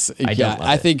 Yes.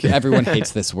 I think everyone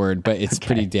hates this word, but it's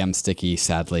pretty damn sticky,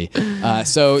 sadly.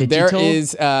 So Fidgetal? There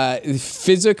is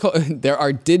physical, there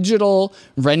are digital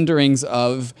renderings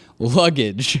of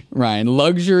luggage, Ryan,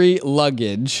 luxury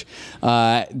luggage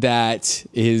that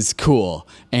is cool.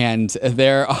 And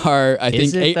there are, I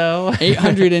think,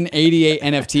 888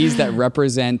 NFTs that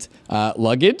represent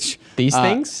luggage. These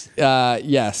things?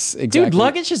 Yes, exactly. Dude,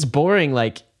 luggage is boring,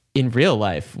 like, in real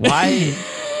life.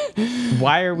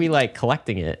 Why are we like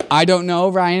collecting it? I don't know,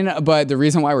 Ryan, but the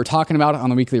reason why we're talking about it on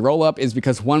the weekly roll-up is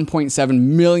because $1.7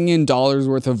 million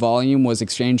worth of volume was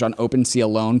exchanged on OpenSea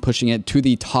alone, pushing it to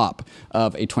the top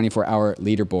of a 24-hour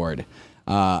leaderboard.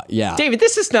 Yeah. David,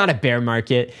 this is not a bear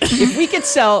market. If we could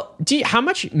sell, how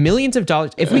much millions of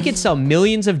dollars, if we could sell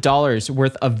millions of dollars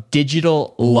worth of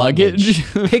digital luggage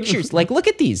pictures, like look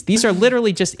at these. These are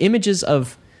literally just images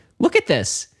of, look at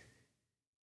this.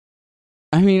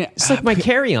 I mean, it's like my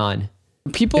carry-on.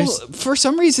 People, for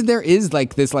some reason, there is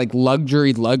like this like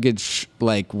luxury luggage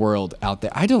like world out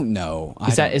there. I don't know.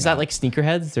 Is that like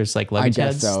sneakerheads? There's like luggage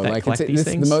heads that like collect these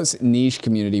things? It's the most niche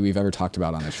community we've ever talked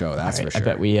about on the show. That's for sure. I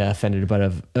bet we offended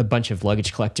a bunch of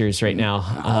luggage collectors right now.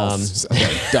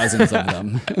 Dozens of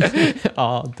them.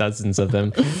 All dozens of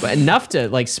them. But enough to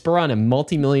like spur on a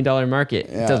multi-million-dollar market.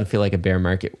 Yeah. It doesn't feel like a bear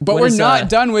market. But we're not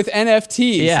done with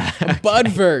NFTs. Yeah.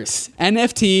 Budverse.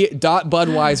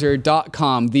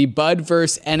 NFT.budweiser.com. The Budverse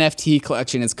NFT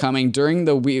collection is coming during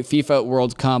the FIFA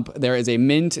World Cup. There is a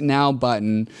mint now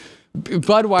button.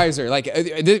 Budweiser, like,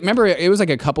 remember it was like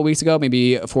a couple weeks ago,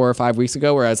 maybe 4 or 5 weeks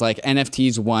ago, whereas like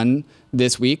NFTs won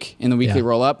this week in the weekly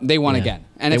roll-up. They won again.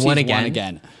 NFTs won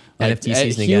again. Like, NFT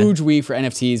season huge week for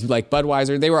NFTs. Like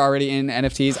Budweiser, they were already in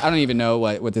NFTs. I don't even know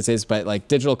what this is, but like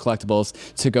digital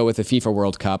collectibles to go with the FIFA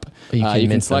World Cup. You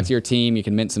can select your team. You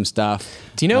can mint some stuff.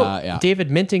 Do you know,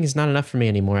 David, minting is not enough for me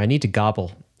anymore. I need to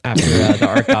gobble after the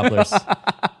art gobblers.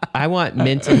 I want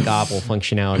mint and gobble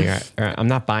functionality. Or I'm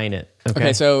not buying it.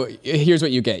 Okay, so here's what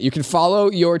you get. You can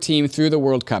follow your team through the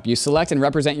World Cup. You select and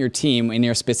represent your team in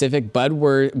your specific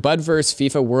Budverse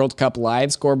FIFA World Cup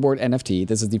live scoreboard NFT.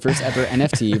 This is the first ever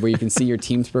NFT where you can see your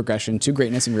team's progression to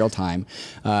greatness in real time.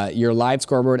 Your live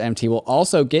scoreboard NFT will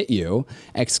also get you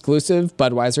exclusive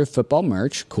Budweiser football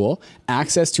merch, cool,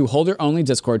 access to holder-only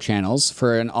Discord channels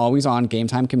for an always-on game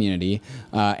time community,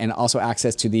 and also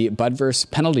access to the Budverse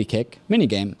penalty kick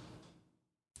minigame.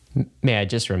 May I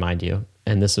just remind you,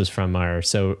 and this was from our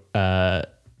So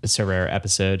Rare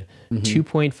episode,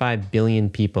 2.5 billion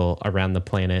people around the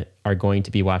planet are going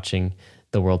to be watching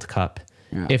the World Cup.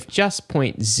 Yeah. If just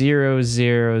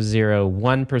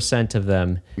 0.0001% of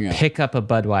them pick up a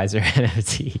Budweiser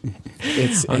NFT,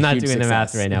 I'm not doing the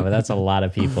math right now, but that's a lot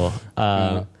of people.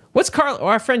 What's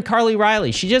our friend Carly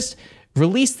Riley? She just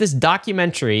released this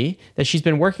documentary that she's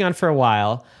been working on for a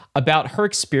while about her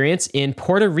experience in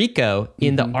Puerto Rico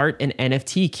in the art and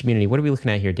NFT community. What are we looking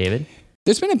at here, David?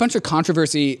 There's been a bunch of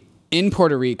controversy in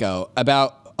Puerto Rico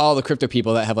about all the crypto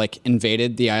people that have like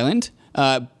invaded the island.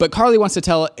 But Carly wants to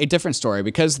tell a different story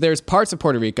because there's parts of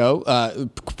Puerto Rico,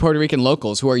 Puerto Rican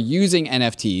locals who are using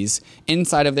NFTs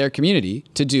inside of their community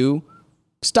to do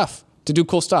stuff, to do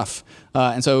cool stuff.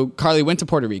 And so Carly went to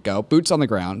Puerto Rico, boots on the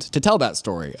ground, to tell that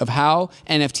story of how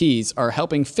NFTs are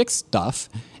helping fix stuff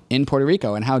in Puerto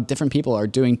Rico and how different people are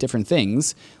doing different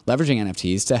things, leveraging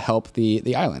NFTs to help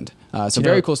the island. So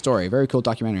very cool story, very cool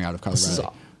documentary out of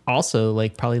Colorado. Also,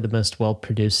 like probably the most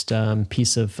well-produced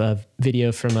piece of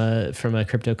video from a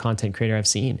crypto content creator I've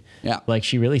seen. Yeah, like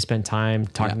she really spent time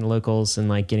talking to locals and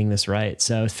like getting this right.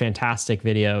 So fantastic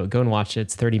video. Go and watch it.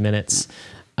 It's 30 minutes.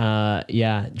 Drop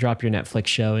your Netflix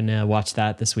show and watch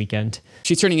that this weekend.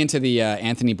 She's turning into the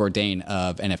Anthony Bourdain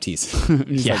of NFTs.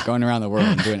 She's like going around the world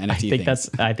and doing NFT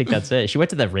things. I think that's it. She went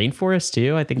to the rainforest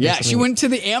too. I think. Yeah, she went to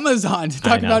the Amazon to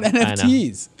talk about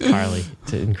NFTs. Carly,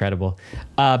 it's incredible.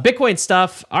 Bitcoin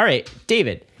stuff. All right,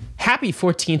 David. Happy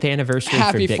 14th anniversary for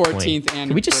Bitcoin. Happy 14th anniversary.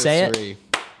 Can we just say it?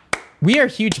 We are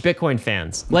huge Bitcoin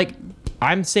fans. Like,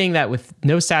 I'm saying that with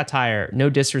no satire, no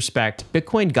disrespect.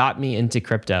 Bitcoin got me into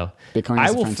crypto.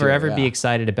 I will forever be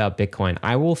excited about Bitcoin.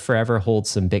 I will forever hold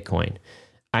some Bitcoin.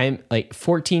 I'm like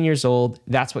 14 years old.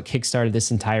 That's what kickstarted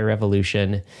this entire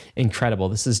revolution. Incredible.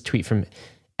 This is a tweet from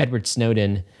Edward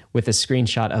Snowden with a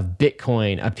screenshot of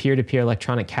Bitcoin, a peer-to-peer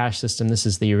electronic cash system. This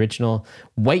is the original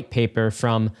white paper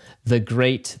from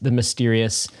the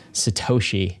mysterious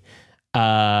Satoshi.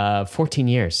 14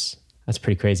 years. That's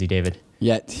pretty crazy, David.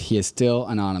 Yet he is still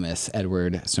anonymous,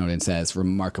 Edward Snowden says.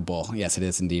 Remarkable. Yes, it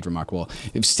is indeed remarkable.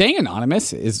 Staying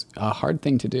anonymous is a hard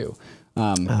thing to do.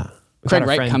 Craig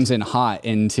Wright comes in hot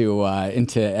into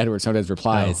Edward Snowden's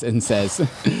replies and says,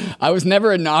 "I was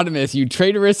never anonymous, you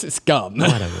traitorous scum."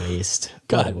 What a waste.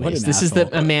 God, what an This asshole.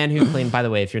 is a man who claimed, by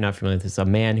the way, if you're not familiar with this, a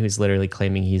man who's literally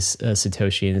claiming he's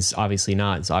Satoshi, and it's obviously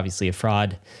not. It's obviously a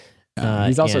fraud.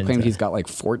 He's also claimed he's got like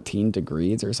 14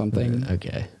 degrees or something.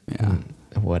 Okay. Yeah.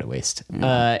 What a waste.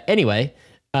 Anyway,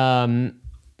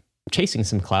 chasing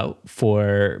some clout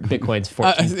for Bitcoin's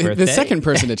 14th birthday. The second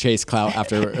person to chase clout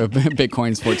after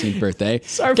Bitcoin's 14th birthday,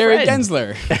 our Gary friend.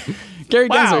 Gensler. Gary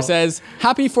Gensler says,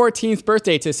 "Happy 14th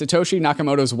birthday to Satoshi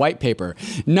Nakamoto's white paper.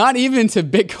 Not even to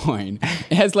Bitcoin.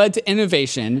 It has led to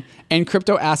innovation and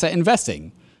crypto asset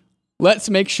investing. Let's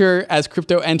make sure as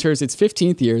crypto enters its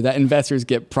 15th year that investors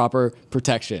get proper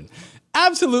protection."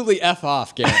 Absolutely F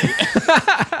off, Gary.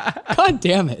 God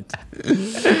damn it.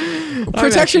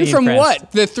 Protection from impressed.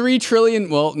 what? The 3 trillion,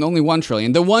 well, only 1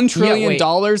 trillion. The $1 trillion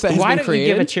dollars that has Why been don't created.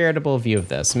 you give a charitable view of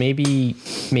this? Maybe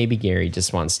Gary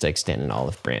just wants to extend an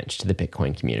olive branch to the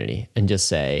Bitcoin community and just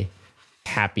say,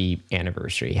 happy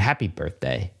anniversary, happy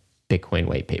birthday, Bitcoin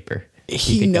white paper.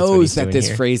 He knows that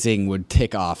this phrasing would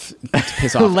piss off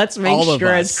Let's make all of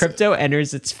sure us. as crypto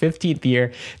enters its 15th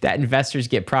year that investors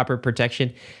get proper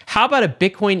protection. How about a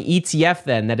Bitcoin ETF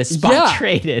then that is spot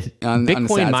traded? On the Bitcoin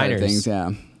sad side of miners things,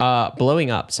 yeah.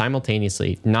 blowing up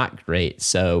simultaneously. Not great.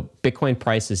 So Bitcoin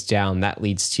price is down. That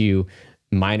leads to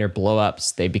miner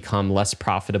blowups. They become less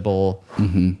profitable.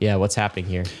 Yeah, what's happening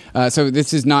here? So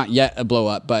this is not yet a blow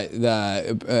up, but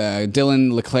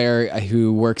Dylan Leclerc,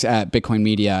 who works at Bitcoin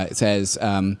Media, says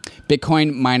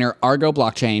Bitcoin miner Argo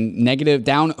blockchain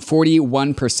down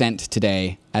 41%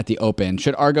 today at the open.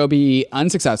 Should Argo be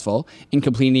unsuccessful in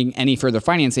completing any further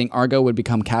financing, Argo would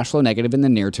become cash flow negative in the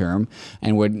near term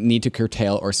and would need to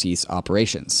curtail or cease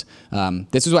operations.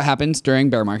 This is what happens during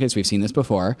bear markets. We've seen this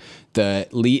before.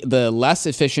 The less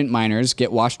efficient miners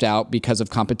get washed out because of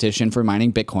competition for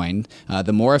mining Bitcoin.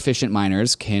 The more efficient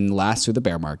miners can last through the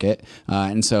bear market.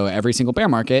 And so every single bear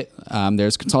market,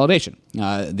 there's consolidation.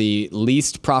 The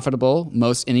least profitable,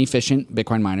 most inefficient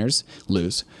Bitcoin miners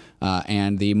lose.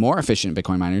 And the more efficient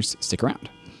Bitcoin miners stick around.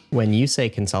 When you say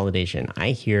consolidation, I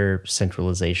hear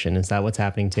centralization. Is that what's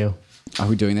happening too? Are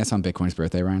we doing this on Bitcoin's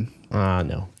birthday, Ryan?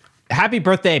 No. Happy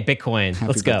birthday, Bitcoin.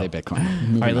 Let's go. Happy birthday,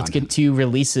 Bitcoin. All right, let's get to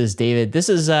releases, David. This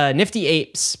is Nifty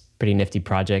Apes. Pretty nifty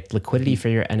project. Liquidity for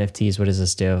your NFTs. What does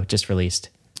this do? Just released.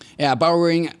 Yeah,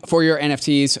 borrowing for your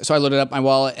NFTs. So I loaded up my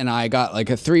wallet and I got like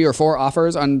 3 or 4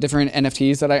 offers on different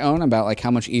NFTs that I own about like how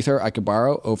much Ether I could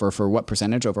borrow over for what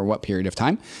percentage over what period of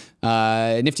time.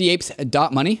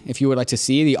 NiftyApes.money if you would like to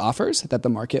see the offers that the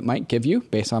market might give you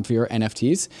based off of your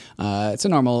NFTs. It's a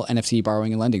normal NFT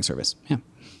borrowing and lending service. Yeah.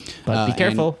 But be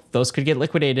careful. Those could get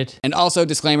liquidated. And also,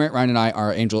 disclaimer, Ryan and I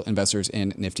are angel investors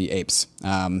in Nifty Apes.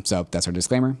 So that's our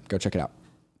disclaimer. Go check it out.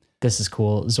 This is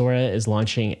cool. Zora is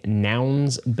launching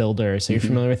Nouns Builder. So you're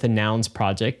familiar with the Nouns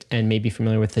project and maybe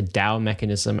familiar with the DAO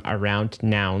mechanism around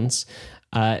nouns.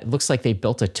 It looks like they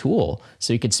built a tool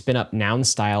so you could spin up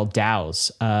noun-style DAOs.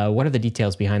 What are the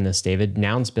details behind this, David?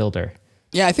 Nouns Builder.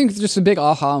 Yeah, I think just a big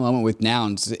aha moment with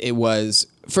nouns. It was,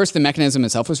 first, the mechanism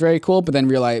itself was very cool, but then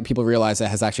people realized that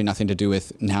has actually nothing to do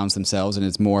with nouns themselves, and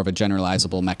it's more of a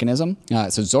generalizable mechanism.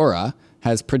 So Zora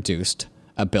has produced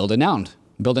a build a noun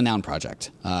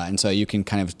project. And so you can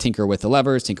kind of tinker with the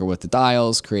levers, tinker with the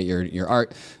dials, create your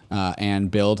art, and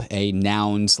build a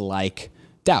nouns-like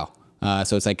DAO.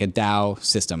 So it's like a DAO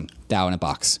system, DAO in a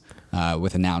box,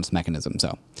 with a nouns mechanism.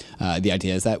 So the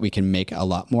idea is that we can make a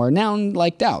lot more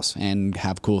noun-like DAOs and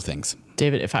have cool things.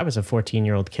 David, if I was a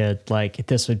 14-year-old kid, like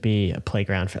this would be a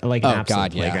playground, an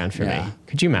absolute playground for me.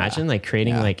 Could you imagine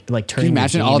creating like turning? Can you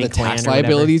imagine all the tax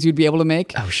liabilities you'd be able to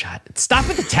make? Oh, stop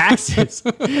with the taxes.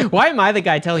 Why am I the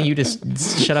guy telling you to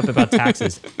shut up about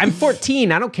taxes? I'm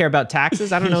 14. I don't care about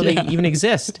taxes. I don't know they even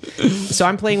exist. So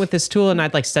I'm playing with this tool, and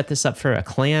I'd set this up for a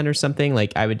clan or something.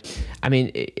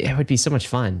 It would be so much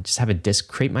fun. Just have a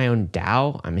create my own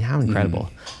DAO. I mean, how incredible.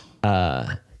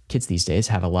 Kids these days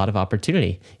have a lot of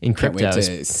opportunity in crypto. Can't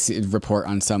wait to report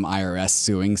on some IRS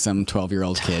suing some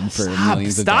 12-year-old kid for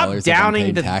millions of dollars of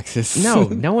unpaid taxes.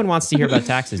 No one wants to hear about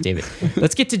taxes, David.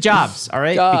 Let's get to jobs, all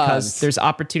right? Because there's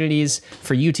opportunities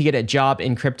for you to get a job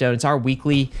in crypto. It's our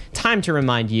weekly time to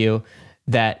remind you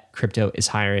that crypto is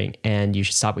hiring, and you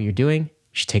should stop what you're doing. You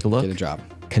should take a look. Get a job.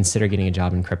 Consider getting a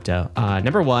job in crypto.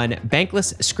 Number one,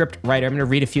 Bankless script writer. I'm going to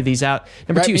read a few of these out.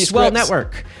 Number Write two, me Swell scripts.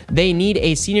 Network. They need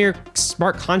a senior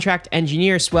smart contract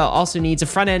engineer. Swell also needs a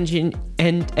front-end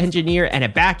engineer and a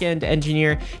back-end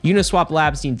engineer. Uniswap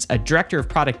Labs needs a director of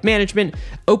product management.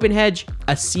 OpenHedge,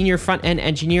 a senior front-end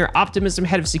engineer. Optimism,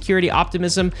 head of security.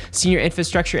 Optimism, senior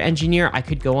infrastructure engineer. I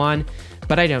could go on,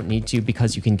 but I don't need to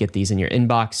because you can get these in your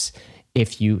inbox.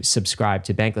 If you subscribe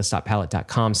to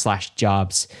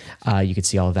bankless.pallet.com/jobs, you can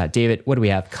see all of that. David, what do we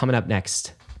have coming up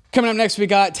next? Coming up next, we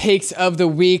got takes of the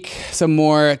week, some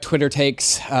more Twitter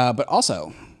takes, but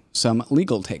also some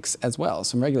legal takes as well,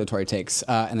 some regulatory takes.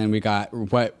 And then we got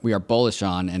what we are bullish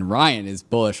on, and Ryan is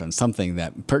bullish on something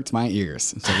that perked my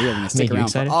ears. So we are going to stick around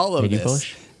for all of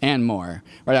this and more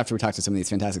right after we talk to some of these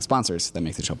fantastic sponsors that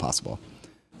make the show possible.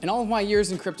 In all of my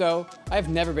years in crypto, I've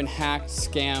never been hacked,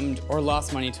 scammed, or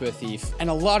lost money to a thief, and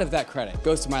a lot of that credit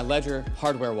goes to my Ledger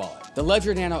hardware wallet. The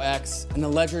Ledger Nano X and the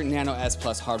Ledger Nano S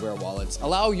Plus hardware wallets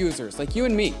allow users like you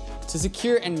and me to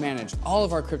secure and manage all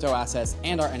of our crypto assets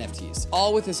and our NFTs,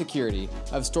 all with the security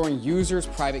of storing users'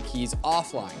 private keys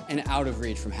offline and out of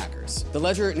reach from hackers. The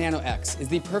Ledger Nano X is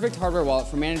the perfect hardware wallet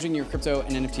for managing your crypto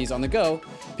and NFTs on the go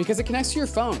because it connects to your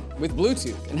phone with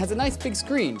Bluetooth and has a nice big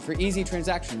screen for easy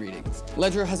transaction readings.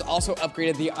 Ledger has also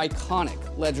upgraded the iconic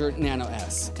Ledger Nano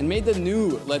S and made the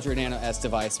new Ledger Nano S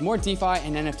device more DeFi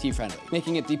and NFT friendly,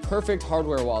 making it the perfect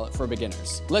hardware wallet for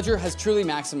beginners. Ledger has truly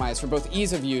maximized for both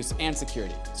ease of use and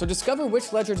security. So discover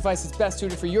which Ledger device is best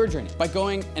suited for your journey by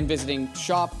going and visiting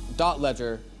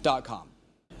shop.ledger.com.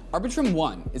 Arbitrum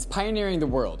One is pioneering the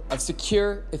world of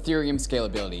secure Ethereum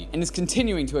scalability and is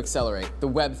continuing to accelerate the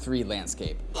Web3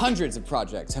 landscape. Hundreds of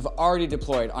projects have already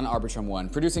deployed on Arbitrum One,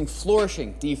 producing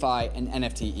flourishing DeFi and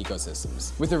NFT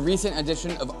ecosystems. With the recent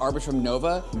addition of Arbitrum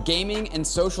Nova, gaming and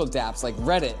social dApps like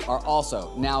Reddit are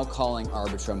also now calling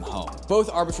Arbitrum home. Both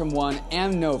Arbitrum One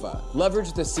and Nova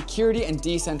leverage the security and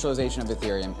decentralization of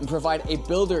Ethereum and provide a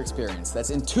builder experience that's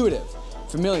intuitive,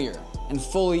 familiar, and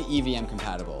fully EVM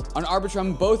compatible. On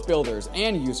Arbitrum, both builders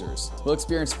and users will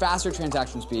experience faster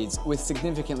transaction speeds with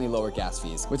significantly lower gas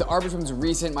fees. With Arbitrum's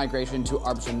recent migration to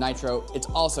Arbitrum Nitro, it's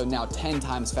also now 10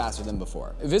 times faster than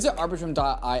before. Visit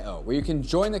arbitrum.io, where you can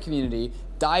join the community,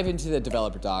 dive into the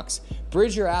developer docs,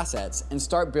 bridge your assets, and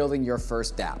start building your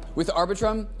first dApp. With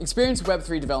Arbitrum, experience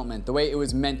Web3 development the way it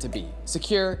was meant to be: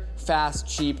 secure, fast,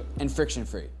 cheap, and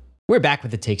friction-free. We're back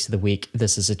with the takes of the week.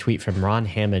 This is a tweet from Ron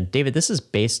Hammond. David, this is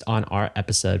based on our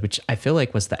episode, which I feel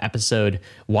like was the episode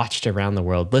watched around the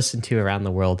world, listened to around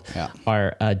the world. Yeah.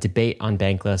 Our debate on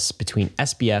Bankless between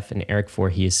SBF and Eric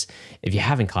Voorhees. If you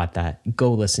haven't caught that,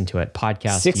 go listen to it.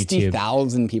 Podcast,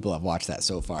 60,000 people have watched that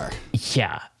so far.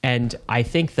 Yeah. And I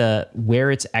think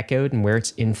where it's echoed and where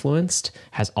it's influenced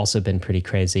has also been pretty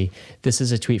crazy. This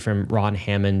is a tweet from Ron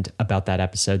Hammond about that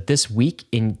episode. This week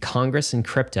in Congress and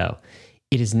crypto,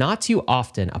 it is not too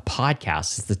often a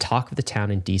podcast is the talk of the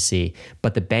town in DC,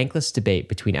 but the Bankless debate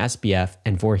between SBF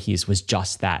and Voorhees was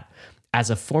just that. As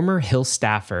a former Hill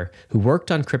staffer who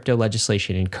worked on crypto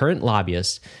legislation and current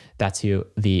lobbyist, that's who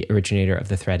the originator of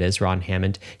the thread is, Ron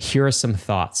Hammond, here are some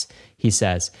thoughts. He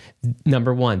says,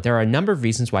 number one, there are a number of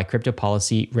reasons why crypto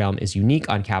policy realm is unique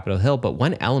on Capitol Hill, but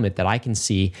one element that I can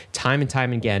see time and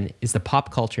time again is the pop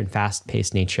culture and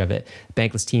fast-paced nature of it. The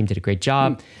Bankless team did a great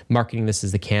job marketing this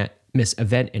as the can't miss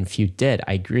event, and few did.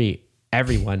 I agree.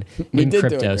 Everyone in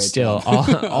crypto still,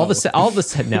 all the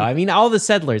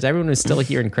settlers, everyone who's still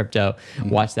here in crypto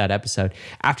watched that episode.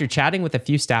 After chatting with a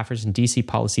few staffers and DC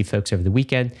policy folks over the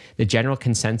weekend, the general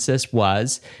consensus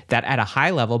was that at a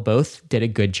high level, both did a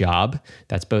good job.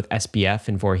 That's both SBF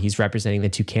and Voorhees representing the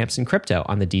two camps in crypto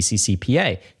on the DC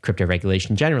CPA, crypto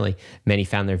regulation generally. Many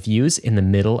found their views in the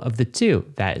middle of the two.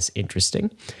 That is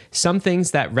interesting. Some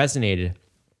things that resonated.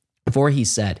 Voorhees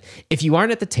said, if you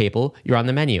aren't at the table, you're on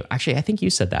the menu. Actually, I think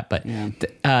you said that, but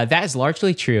that is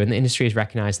largely true. And the industry has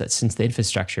recognized that since the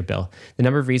infrastructure bill, the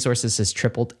number of resources has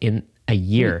tripled in a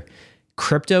year.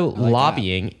 Crypto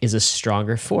lobbying is a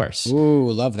stronger force.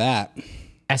 Ooh, love that.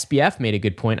 SBF made a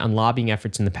good point on lobbying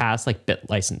efforts in the past, like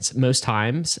BitLicense. Most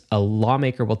times, a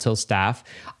lawmaker will tell staff,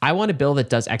 I want a bill that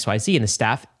does XYZ, and the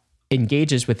staff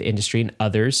engages with the industry and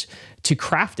others to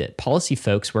craft it. Policy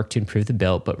folks work to improve the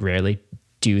bill, but rarely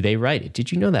Do they write it?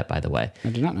 Did you know that, by the way? I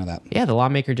did not know that. Yeah, the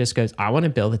lawmaker just goes, I want a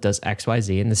bill that does X, Y,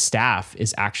 Z, and the staff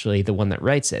is actually the one that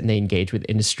writes it, and they engage with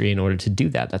industry in order to do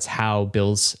that. That's how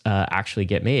bills actually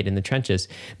get made in the trenches.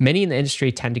 Many in the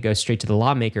industry tend to go straight to the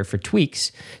lawmaker for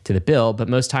tweaks to the bill, but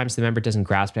most times the member doesn't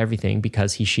grasp everything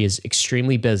because she is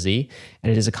extremely busy,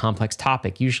 and it is a complex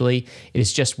topic. Usually, it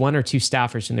is just one or two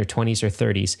staffers in their 20s or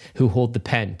 30s who hold the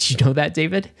pen. Did you know that,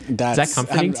 David? Is that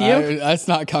comforting to you? That's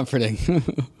not comforting.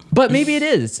 But maybe it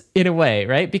is in a way,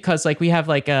 right? Because like we have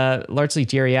like a largely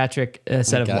geriatric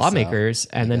set of lawmakers,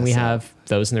 and then we have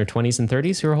those in their 20s and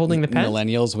 30s who are holding the pen.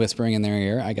 Millennials whispering in their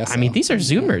ear, I guess. I mean, these are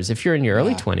Zoomers. If you're in your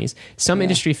early 20s, some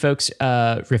industry folks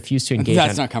refuse to engage.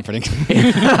 That's not comforting.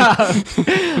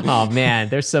 Oh man,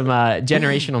 there's some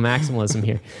generational maximalism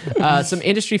here. Some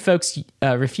industry folks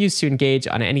refuse to engage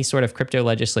on any sort of crypto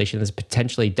legislation that's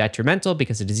potentially detrimental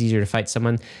because it is easier to fight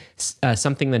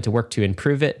something than to work to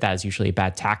improve it. That is usually a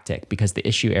bad tactic because the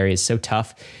issue area is so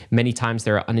tough. Many times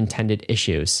there are unintended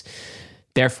issues.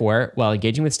 Therefore, while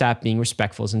engaging with staff, being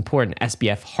respectful is important.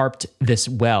 SBF harped this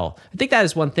well. I think that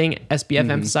is one thing SBF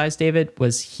emphasized, David,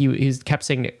 was he kept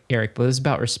saying to Eric, but it was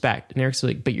about respect. And Eric's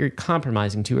like, but you're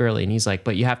compromising too early. And he's like,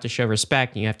 but you have to show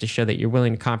respect and you have to show that you're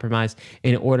willing to compromise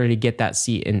in order to get that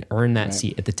seat and earn that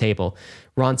seat at the table.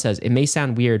 Ron says, it may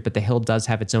sound weird, but the Hill does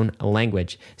have its own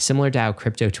language, similar to how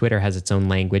crypto Twitter has its own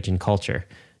language and culture.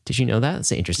 Did you know that?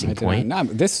 That's an interesting point. No,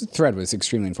 this thread was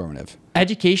extremely informative.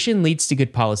 Education leads to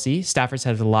good policy. Staffers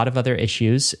have a lot of other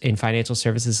issues in financial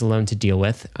services alone to deal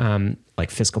with, like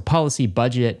fiscal policy,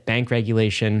 budget, bank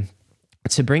regulation.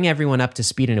 To bring everyone up to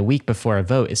speed in a week before a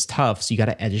vote is tough, so you got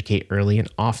to educate early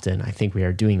and often. I think we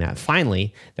are doing that.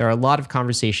 Finally, there are a lot of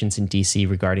conversations in DC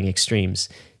regarding extremes.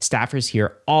 Staffers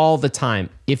hear all the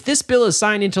time, if this bill is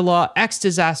signed into law, X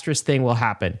disastrous thing will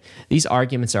happen. These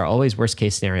arguments are always worst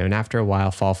case scenario and after a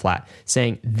while fall flat.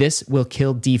 Saying this will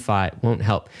kill DeFi won't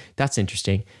help. That's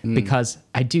interesting because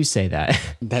I do say that.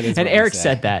 That is and what Eric say.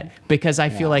 said that because I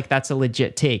feel like that's a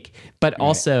legit take. But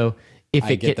also... If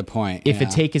I get the point. If a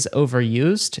take is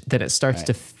overused, then it starts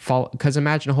to fall. Because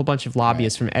imagine a whole bunch of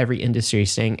lobbyists from every industry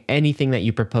saying anything that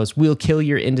you propose will kill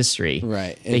your industry.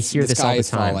 Right. They hear this all the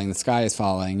time. The sky is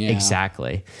falling. Yeah.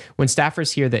 Exactly. When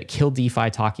staffers hear that kill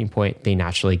DeFi talking point, they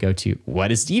naturally go to, what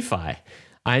is DeFi?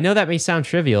 I know that may sound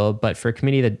trivial, but for a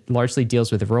committee that largely deals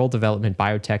with rural development,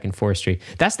 biotech, and forestry,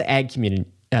 that's the Ag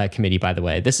Committee, by the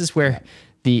way. This is where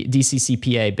the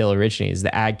DCCPA bill originated, is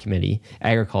the Ag Committee,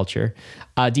 agriculture.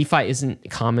 DeFi isn't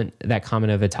that common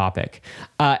of a topic.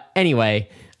 Anyway,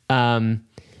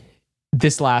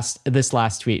 this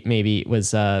last tweet maybe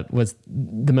was the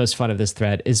most fun of this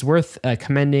thread. Is worth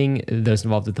commending those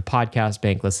involved with the podcast,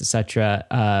 Bankless,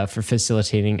 etc., for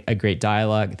facilitating a great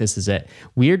dialogue. This is it.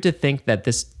 Weird to think that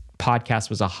this podcast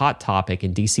was a hot topic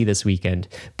in DC this weekend,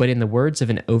 but in the words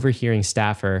of an overhearing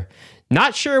staffer,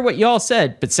 not sure what y'all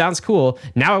said, but sounds cool.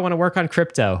 Now I want to work on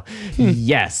crypto.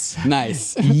 Yes.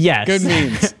 Nice. Yes. Good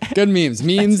memes. Good memes.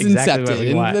 Memes exactly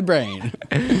incepted into the brain.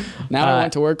 Now I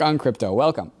want to work on crypto.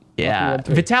 Welcome. Yeah.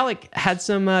 Vitalik had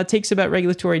some takes about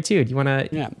regulatory too. Do you want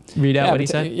to read out what he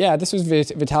said? Yeah, this was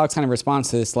Vitalik's kind of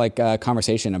response to this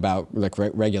conversation about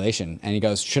regulation. And he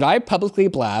goes, should I publicly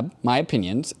blab my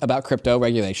opinions about crypto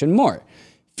regulation more?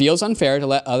 Feels unfair to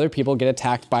let other people get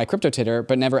attacked by crypto Twitter,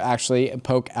 but never actually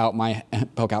poke out my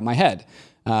head.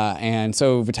 And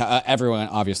so everyone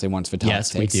obviously wants Vitalik's Yes,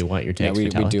 takes. we do want your takes, we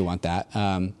do want that.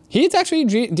 He's actually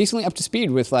decently up to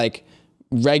speed with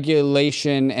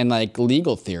regulation and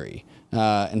legal theory.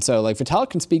 And so Vitalik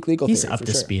can speak legal theory. He's up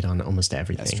to speed on almost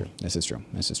everything. That's true.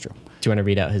 This is true. Do you want to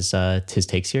read out his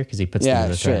takes here? Because he puts them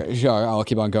in the thread. Sure. I'll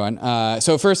keep on going.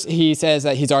 So first, he says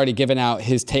that he's already given out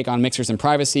his take on mixers and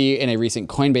privacy in a recent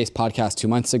Coinbase podcast 2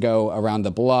 months ago, Around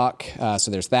the Block. So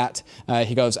there's that.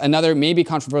 He goes, another maybe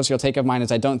controversial take of mine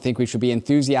is I don't think we should be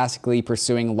enthusiastically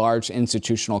pursuing large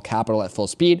institutional capital at full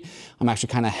speed. I'm actually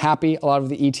kind of happy a lot of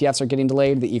the ETFs are getting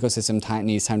delayed. The ecosystem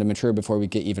needs time to mature before we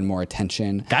get even more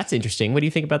attention. That's interesting. What do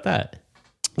you think about that?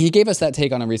 He gave us that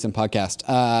take on a recent podcast.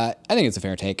 I think it's a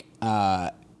fair take.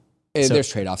 There's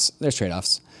trade-offs.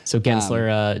 So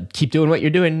Gensler, keep doing what you're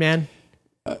doing, man.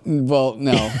 Well,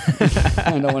 no,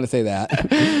 I don't want to say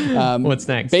that. What's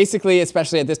next? Basically,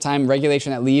 especially at this time,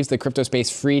 regulation that leaves the crypto space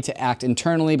free to act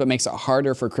internally but makes it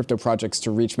harder for crypto projects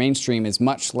to reach mainstream is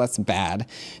much less bad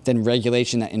than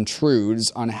regulation that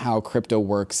intrudes on how crypto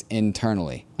works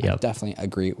internally. I definitely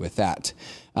agree with that.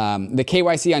 The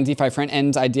KYC on DeFi front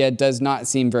ends idea does not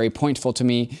seem very pointful to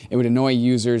me. It would annoy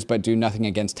users but do nothing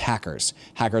against hackers.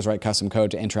 Hackers write custom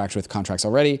code to interact with contracts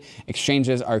already.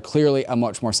 Exchanges are clearly a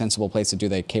much more sensible place to do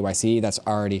the KYC. That's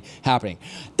already happening.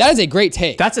 That is a great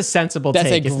take. That's a sensible take.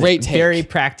 That's a great take. Very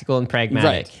practical and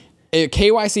pragmatic. Right.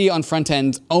 KYC on front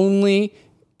ends only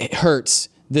hurts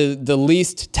the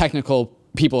least technical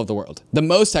people of the world. The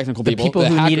most technical people. The people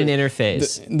who need an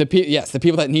interface. The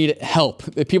people that need help.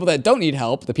 The people that don't need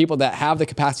help, the people that have the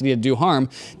capacity to do harm,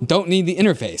 don't need the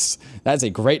interface. That's a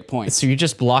great point. So you're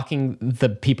just blocking the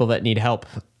people that need help.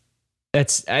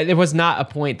 It was not a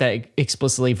point that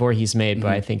explicitly Voorhees made,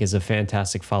 but I think is a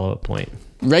fantastic follow-up point.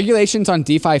 Regulations on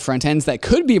DeFi front ends that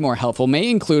could be more helpful may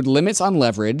include limits on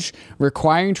leverage,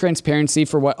 requiring transparency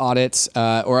for what audits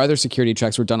or other security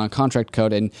checks were done on contract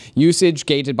code, and usage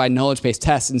gated by knowledge-based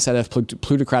tests instead of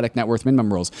plutocratic net worth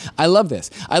minimum rules. I love this.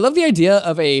 I love the idea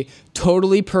of a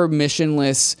totally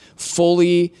permissionless,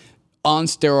 fully on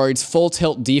steroids, full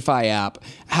tilt DeFi app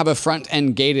have a front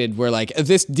end gated where like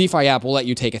this DeFi app will let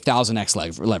you take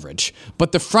 1,000x leverage,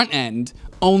 but the front end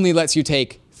only lets you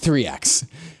take 3x.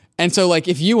 And so like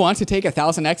if you want to take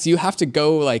 1,000x, you have to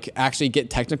go like actually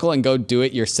get technical and go do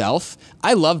it yourself.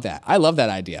 I love that. I love that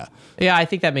idea. Yeah, I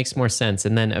think that makes more sense.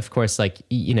 And then of course, like,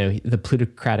 you know, the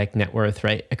plutocratic net worth,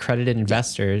 right? Accredited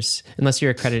investors, unless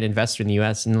you're an accredited investor in the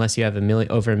US, unless you have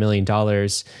over $1 million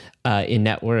in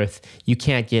net worth, you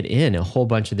can't get in a whole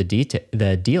bunch of the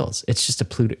deals. It's just a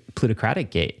plutocratic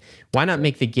gate. Why not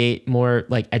make the gate more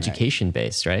like education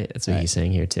based, right? That's what he's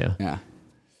saying here too. Yeah.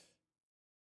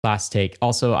 Last take.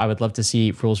 Also, I would love to see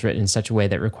rules written in such a way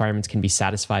that requirements can be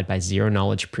satisfied by zero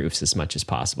knowledge proofs as much as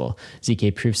possible.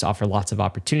 ZK proofs offer lots of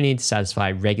opportunity to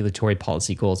satisfy regulatory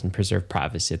policy goals and preserve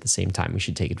privacy at the same time. We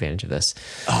should take advantage of this.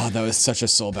 Oh, that was such a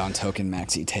soulbound token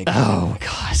maxi take. Oh,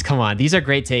 gosh, come on. These are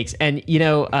great takes. And, you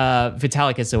know,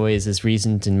 Vitalik, as always, is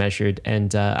reasoned and measured.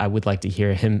 And I would like to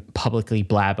hear him publicly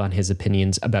blab on his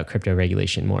opinions about crypto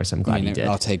regulation more. So I'm glad you did.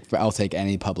 I'll take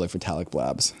any public Vitalik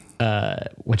blabs.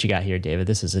 What you got here, David?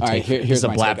 This is a take. Right, here's a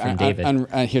blab from David.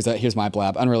 Here's my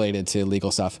blab, unrelated to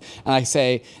legal stuff. And I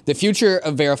say the future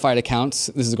of verified accounts,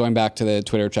 this is going back to the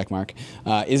Twitter checkmark,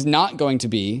 is not going to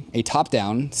be a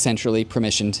top-down, centrally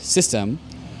permissioned system.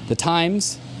 The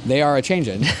times, they are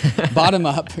a-changin'.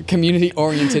 Bottom-up,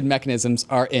 community-oriented mechanisms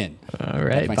are in. All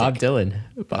right, Bob Dylan.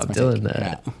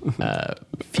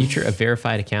 Future of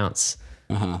verified accounts.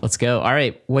 Let's go. All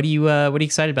right, what are you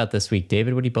excited about this week,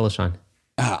 David? What are you bullish on?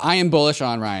 I am bullish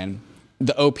on, Ryan,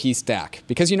 the OP stack.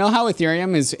 Because you know how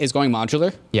Ethereum is going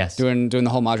modular? Yes. Doing the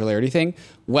whole modularity thing?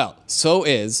 Well, so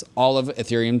is all of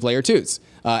Ethereum's layer 2s.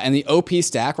 And the OP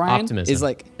stack, Ryan,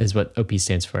 Optimism is what OP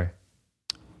stands for.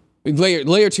 Layer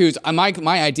 2s,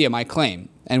 my idea, my claim,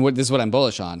 and this is what I'm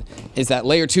bullish on, is that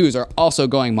layer 2s are also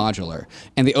going modular.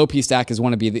 And the OP stack is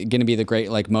going to be the great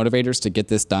like motivators to get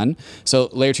this done. So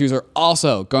layer 2s are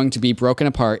also going to be broken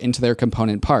apart into their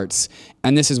component parts.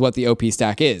 And this is what the OP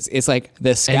stack is. It's like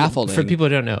the scaffolding. And for people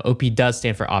who don't know, OP does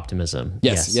stand for optimism.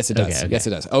 Yes, it does. Okay. Yes, it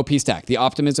does. OP stack. The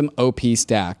optimism OP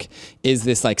stack is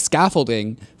this like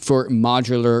scaffolding for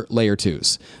modular layer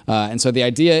 2s. And so the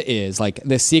idea is like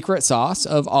the secret sauce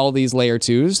of all these layer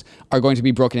 2s are going to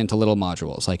be broken into little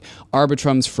modules, like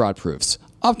Arbitrum's fraud proofs,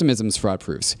 Optimism's fraud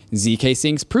proofs, ZK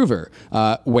Sync's prover.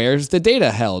 Where's the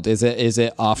data held? Is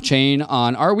it off chain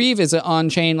on Arweave? Is it on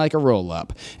chain like a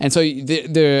ROLLUP? And so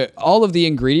all of the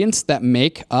ingredients that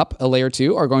make up a layer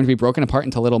 2 are going to be broken apart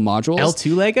into little modules.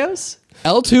 L2 Legos?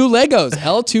 L2 Legos,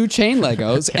 L2 chain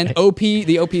Legos, okay. And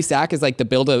the OP stack is like the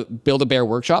build a bear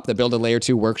workshop, the build a layer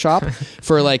 2 workshop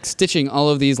for like stitching all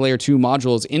of these layer 2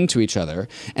 modules into each other.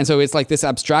 And so it's like this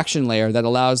abstraction layer that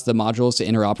allows the modules to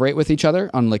interoperate with each other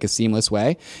on like a seamless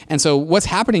way. And so what's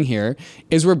happening here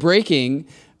is we're breaking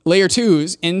layer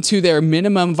 2s into their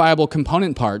minimum viable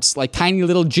component parts, like tiny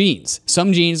little genes.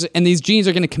 Some genes, and these genes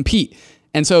are going to compete.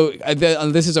 And so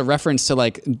this is a reference to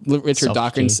like Richard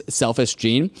Dawkins' selfish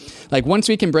gene. Like once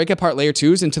we can break apart layer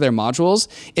 2s into their modules,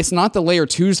 it's not the layer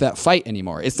 2s that fight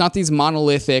anymore. It's not these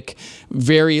monolithic,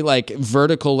 very like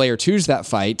vertical layer 2s that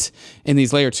fight in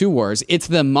these layer 2 wars. It's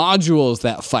the modules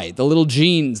that fight, the little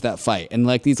genes that fight. And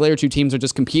like these layer 2 teams are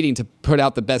just competing to put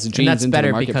out the best genes into the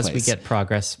marketplace. And that's better because we get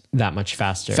progress that much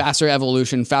faster. Faster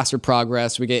evolution, faster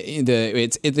progress. We get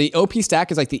the OP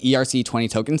stack is like the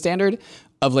ERC20 token standard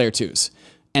of layer 2s.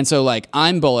 And so like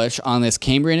I'm bullish on this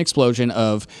Cambrian explosion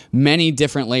of many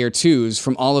different layer 2s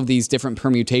from all of these different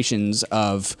permutations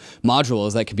of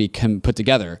modules that could be put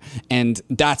together. And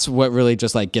that's what really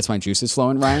just like gets my juices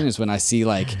flowing, Ryan, is when I see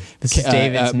like this is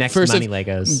David's next money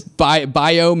Legos.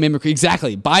 Biomimicry,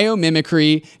 exactly.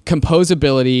 Biomimicry,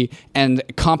 composability, and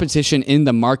competition in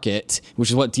the market, which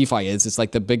is what DeFi is. It's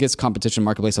like the biggest competition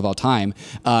marketplace of all time.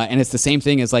 And it's the same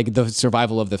thing as like the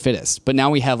survival of the fittest. But now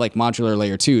we have like modular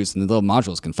layer 2s and the little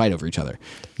modules can fight over each other.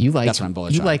 That's what I'm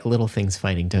bullish on. Like little things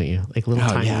fighting, don't you? Like little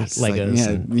tiny Legos.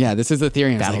 Like, this is the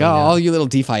theory. It's like, all you little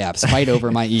DeFi apps, fight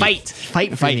over my ETH.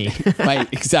 Fight for me. Fight,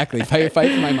 exactly. Fight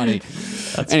for my money.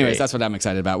 Anyways, that's what I'm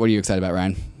excited about. What are you excited about,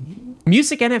 Ryan?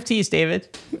 Music NFTs,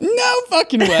 David. No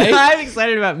fucking way. I'm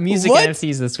excited about music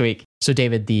NFTs this week. So,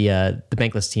 David, the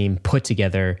Bankless team put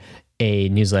together a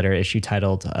newsletter issue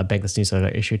titled,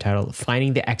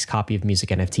 Finding the X Copy of Music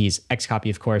NFTs. X Copy,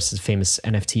 of course, is a famous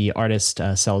NFT artist,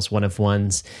 sells one of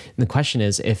ones. And the question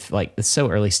is, if like it's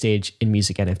so early stage in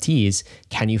music NFTs,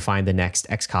 can you find the next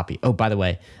X Copy? Oh, by the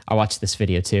way, I watched this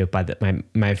video too.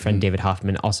 My friend David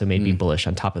Hoffman also made me bullish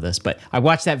on top of this. But I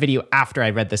watched that video after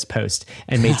I read this post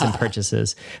and made some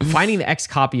purchases. Finding the X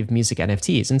Copy of music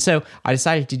NFTs. And so I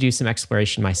decided to do some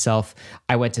exploration myself.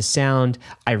 I went to Sound.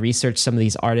 I researched some of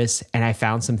these artists, and I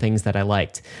found some things that I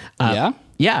liked.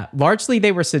 Yeah, largely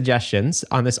they were suggestions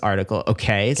on this article.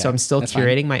 Okay, so I'm still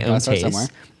curating my own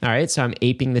taste. All right, so I'm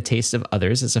aping the taste of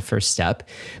others as a first step.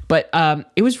 But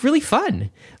it was really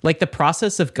fun. Like the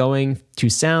process of going to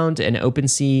Sound and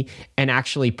OpenSea and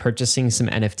actually purchasing some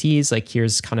NFTs. Like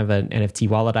here's kind of an NFT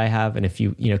wallet I have and a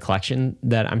few collection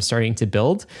that I'm starting to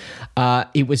build.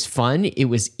 It was fun. It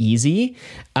was easy.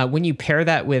 When you pair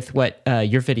that with what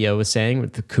your video was saying,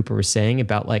 what the Cooper was saying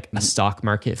about like a stock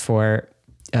market for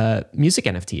music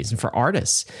NFTs and for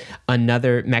artists,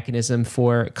 another mechanism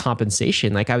for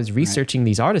compensation. Like I was researching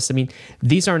these artists. I mean,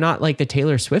 these are not like the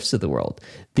Taylor Swifts of the world.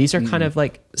 These are kind of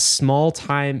like small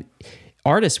time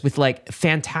artists with like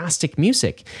fantastic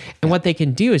music. And what they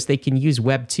can do is they can use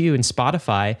Web2 and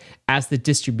Spotify as the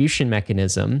distribution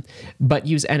mechanism, but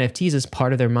use NFTs as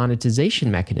part of their monetization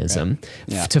mechanism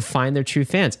to find their true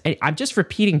fans. And I'm just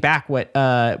repeating back what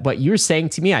you're saying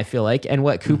to me, I feel like, and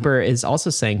what Cooper is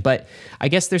also saying. But I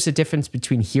guess there's a difference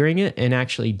between hearing it and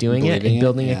actually doing it and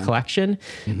building a collection.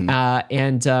 I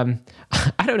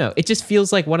don't know. It just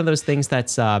feels like one of those things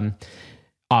that's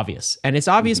obvious. And it's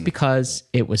obvious because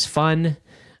it was fun.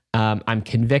 I'm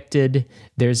convicted.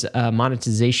 There's a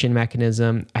monetization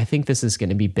mechanism. I think this is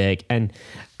going to be big. And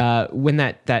when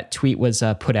that tweet was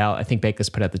put out, I think Bankless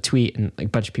put out the tweet, and like, a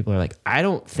bunch of people are like, I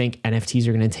don't think NFTs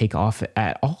are going to take off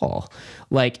at all.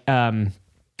 Like,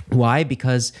 why?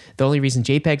 Because the only reason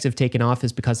JPEGs have taken off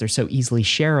is because they're so easily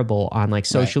shareable on like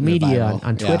social media,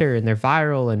 on Twitter, and they're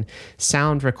viral. And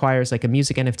Sound requires like a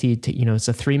music NFT to, it's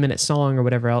a 3-minute song or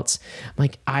whatever else. I'm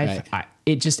like,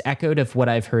 it just echoed of what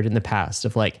I've heard in the past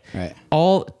of like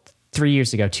all 2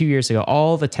 years ago,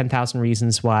 all the 10,000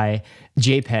 reasons why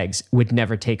JPEGs would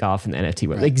never take off in the NFT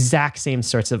world. The exact same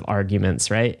sorts of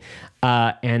arguments, right?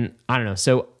 And I don't know.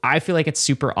 So I feel like it's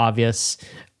super obvious.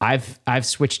 I've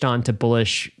switched on to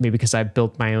bullish maybe because I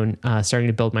built my own, starting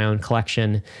to build my own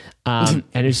collection. And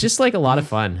it's just like a lot of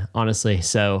fun, honestly.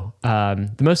 So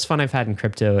the most fun I've had in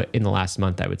crypto in the last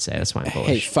month, I would say. That's why I'm bullish.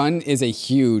 Hey, fun is a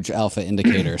huge alpha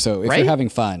indicator. So if you're having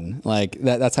fun, like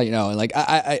that's how you know. Like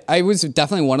I was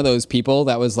definitely one of those people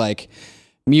that was like,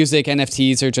 music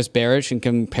NFTs are just bearish in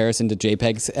comparison to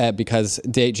JPEGs because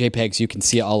JPEGs, you can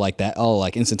see it all like that, all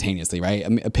like instantaneously, right?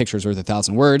 A picture's worth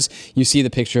 1,000 words. You see the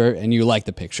picture and you like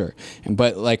the picture.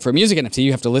 But like for music NFT,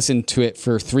 you have to listen to it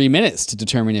for 3 minutes to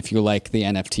determine if you like the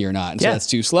NFT or not. And so that's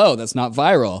too slow. That's not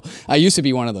viral. I used to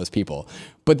be one of those people.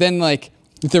 But then like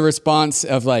the response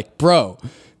of like, bro,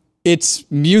 it's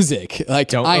music. Like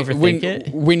don't overthink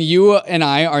it. When you and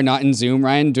I are not in Zoom,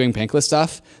 Ryan, doing Bankless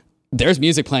stuff, there's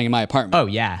music playing in my apartment. Oh,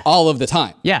 yeah. All of the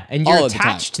time. Yeah, and you're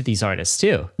attached to these artists,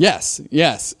 too. Yes.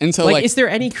 And so, like, is there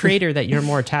any creator that you're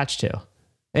more attached to?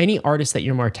 Any artist that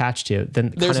you're more attached to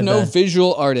than there's no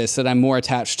visual artist that I'm more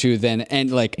attached to than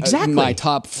my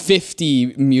top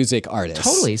 50 music artists.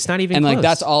 Totally, it's not even and close. Like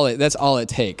that's all it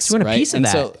takes. You want a right? piece of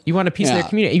that. So, you want a piece of their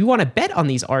community. You want to bet on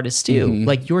these artists too,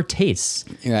 like your tastes.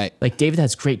 Right. Like David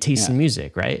has great taste in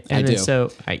music, right? And I do.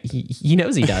 So he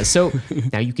knows he does. So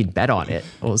now you can bet on it.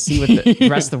 We'll see what the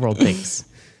rest of the world thinks.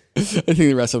 I think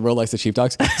the rest of the world likes the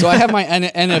sheepdogs. So I have my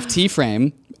NFT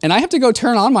frame, and I have to go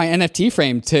turn on my NFT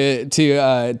frame to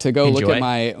go look at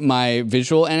my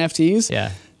visual NFTs.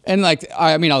 Yeah. And like,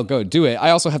 I mean, I'll go do it. I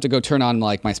also have to go turn on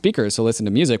like my speakers to listen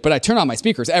to music, but I turn on my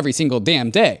speakers every single damn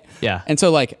day. Yeah. And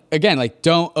so like, again, like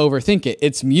don't overthink it.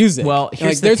 It's music. Well,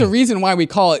 like, there's a reason why we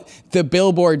call it the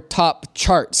Billboard top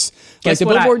charts. Like the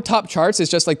Billboard top charts is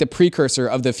just like the precursor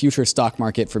of the future stock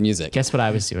market for music. Guess what I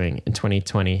was doing in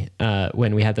 2020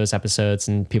 when we had those episodes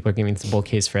and people are giving the bull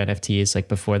case for NFTs, like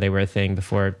before they were a thing,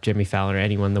 before Jimmy Fallon or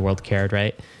anyone in the world cared,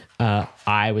 right?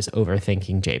 I was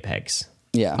overthinking JPEGs.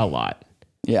 Yeah. A lot.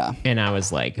 Yeah. And I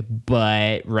was like,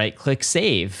 but right click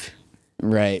save.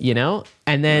 Right. You know?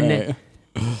 And then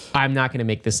I'm not going to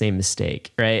make the same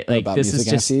mistake, right? Like this is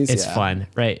just, NFTs? it's fun,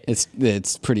 right?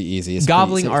 It's pretty easy. It's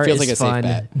Gobbling pretty, art feels is like a fun.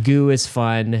 safe bet. Goo is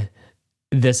fun.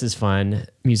 This is fun.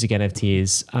 Music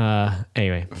NFTs.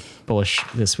 Anyway, bullish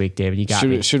this week, David. You got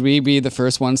me. Should we be the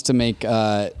first ones to make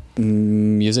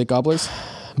music gobblers?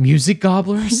 Music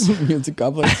gobblers? Music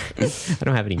gobblers. I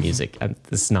don't have any music.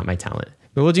 This is not my talent.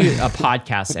 But we'll do a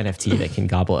podcast NFT that can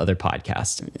gobble other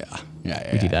podcasts.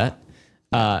 Yeah. We do that.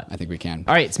 I think we can.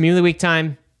 All right, it's meme of the week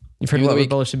time. You've heard what we're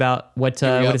bullish about. What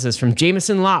is this from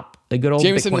Jameson Lopp, the good old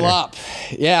Jameson Bitcoiner. Lopp.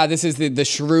 Yeah, this is the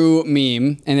shrew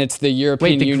meme, and it's the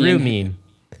European Union. Grew meme.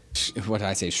 What did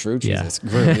I say? Shrew? Yeah. Jesus.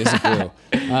 Grew. This is Grew.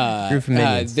 Grew from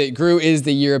Minions. The Grew is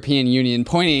the European Union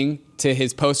pointing to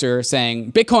his poster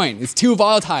saying, Bitcoin is too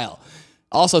volatile.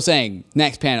 Also saying,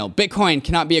 next panel, Bitcoin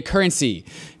cannot be a currency.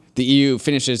 The EU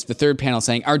finishes the third panel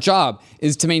saying, our job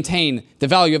is to maintain the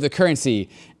value of the currency.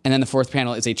 And then the fourth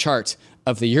panel is a chart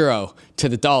of the euro to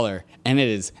the dollar. And it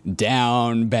is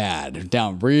down bad,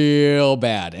 down real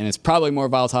bad. And it's probably more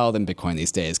volatile than Bitcoin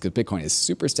these days because Bitcoin is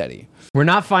super steady. We're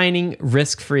not finding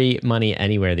risk-free money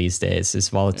anywhere these days. There's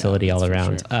volatility all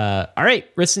around. Sure. All right,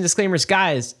 risks and disclaimers,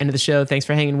 guys. End of the show. Thanks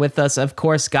for hanging with us. Of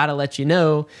course, gotta let you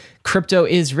know, crypto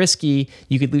is risky.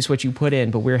 You could lose what you put in,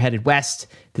 but we're headed west.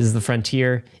 This is the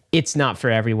frontier. It's not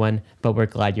for everyone, but we're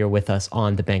glad you're with us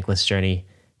on the bankless journey.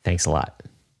 Thanks a lot.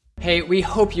 Hey, we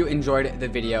hope you enjoyed the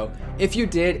video. If you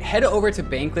did, head over to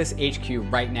Bankless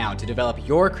HQ right now to develop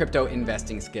your crypto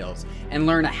investing skills and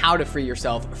learn how to free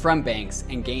yourself from banks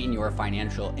and gain your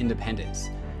financial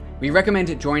independence. We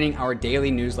recommend joining our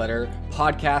daily newsletter,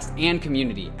 podcast, and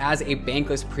community as a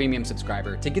Bankless Premium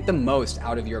subscriber to get the most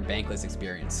out of your Bankless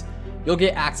experience. You'll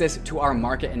get access to our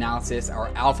market analysis, our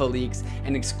alpha leaks,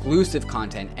 and exclusive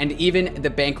content, and even the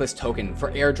Bankless token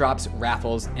for airdrops,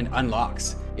 raffles, and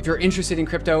unlocks. If you're interested in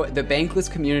crypto, the Bankless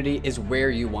community is where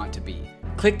you want to be.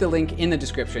 Click the link in the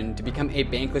description to become a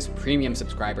Bankless Premium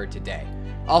subscriber today.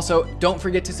 Also, don't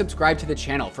forget to subscribe to the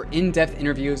channel for in-depth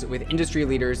interviews with industry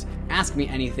leaders, Ask Me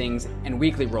Anythings, and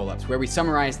weekly roll-ups where we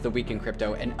summarize the week in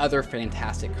crypto and other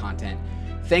fantastic content.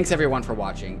 Thanks everyone for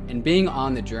watching and being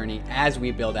on the journey as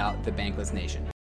we build out the Bankless Nation.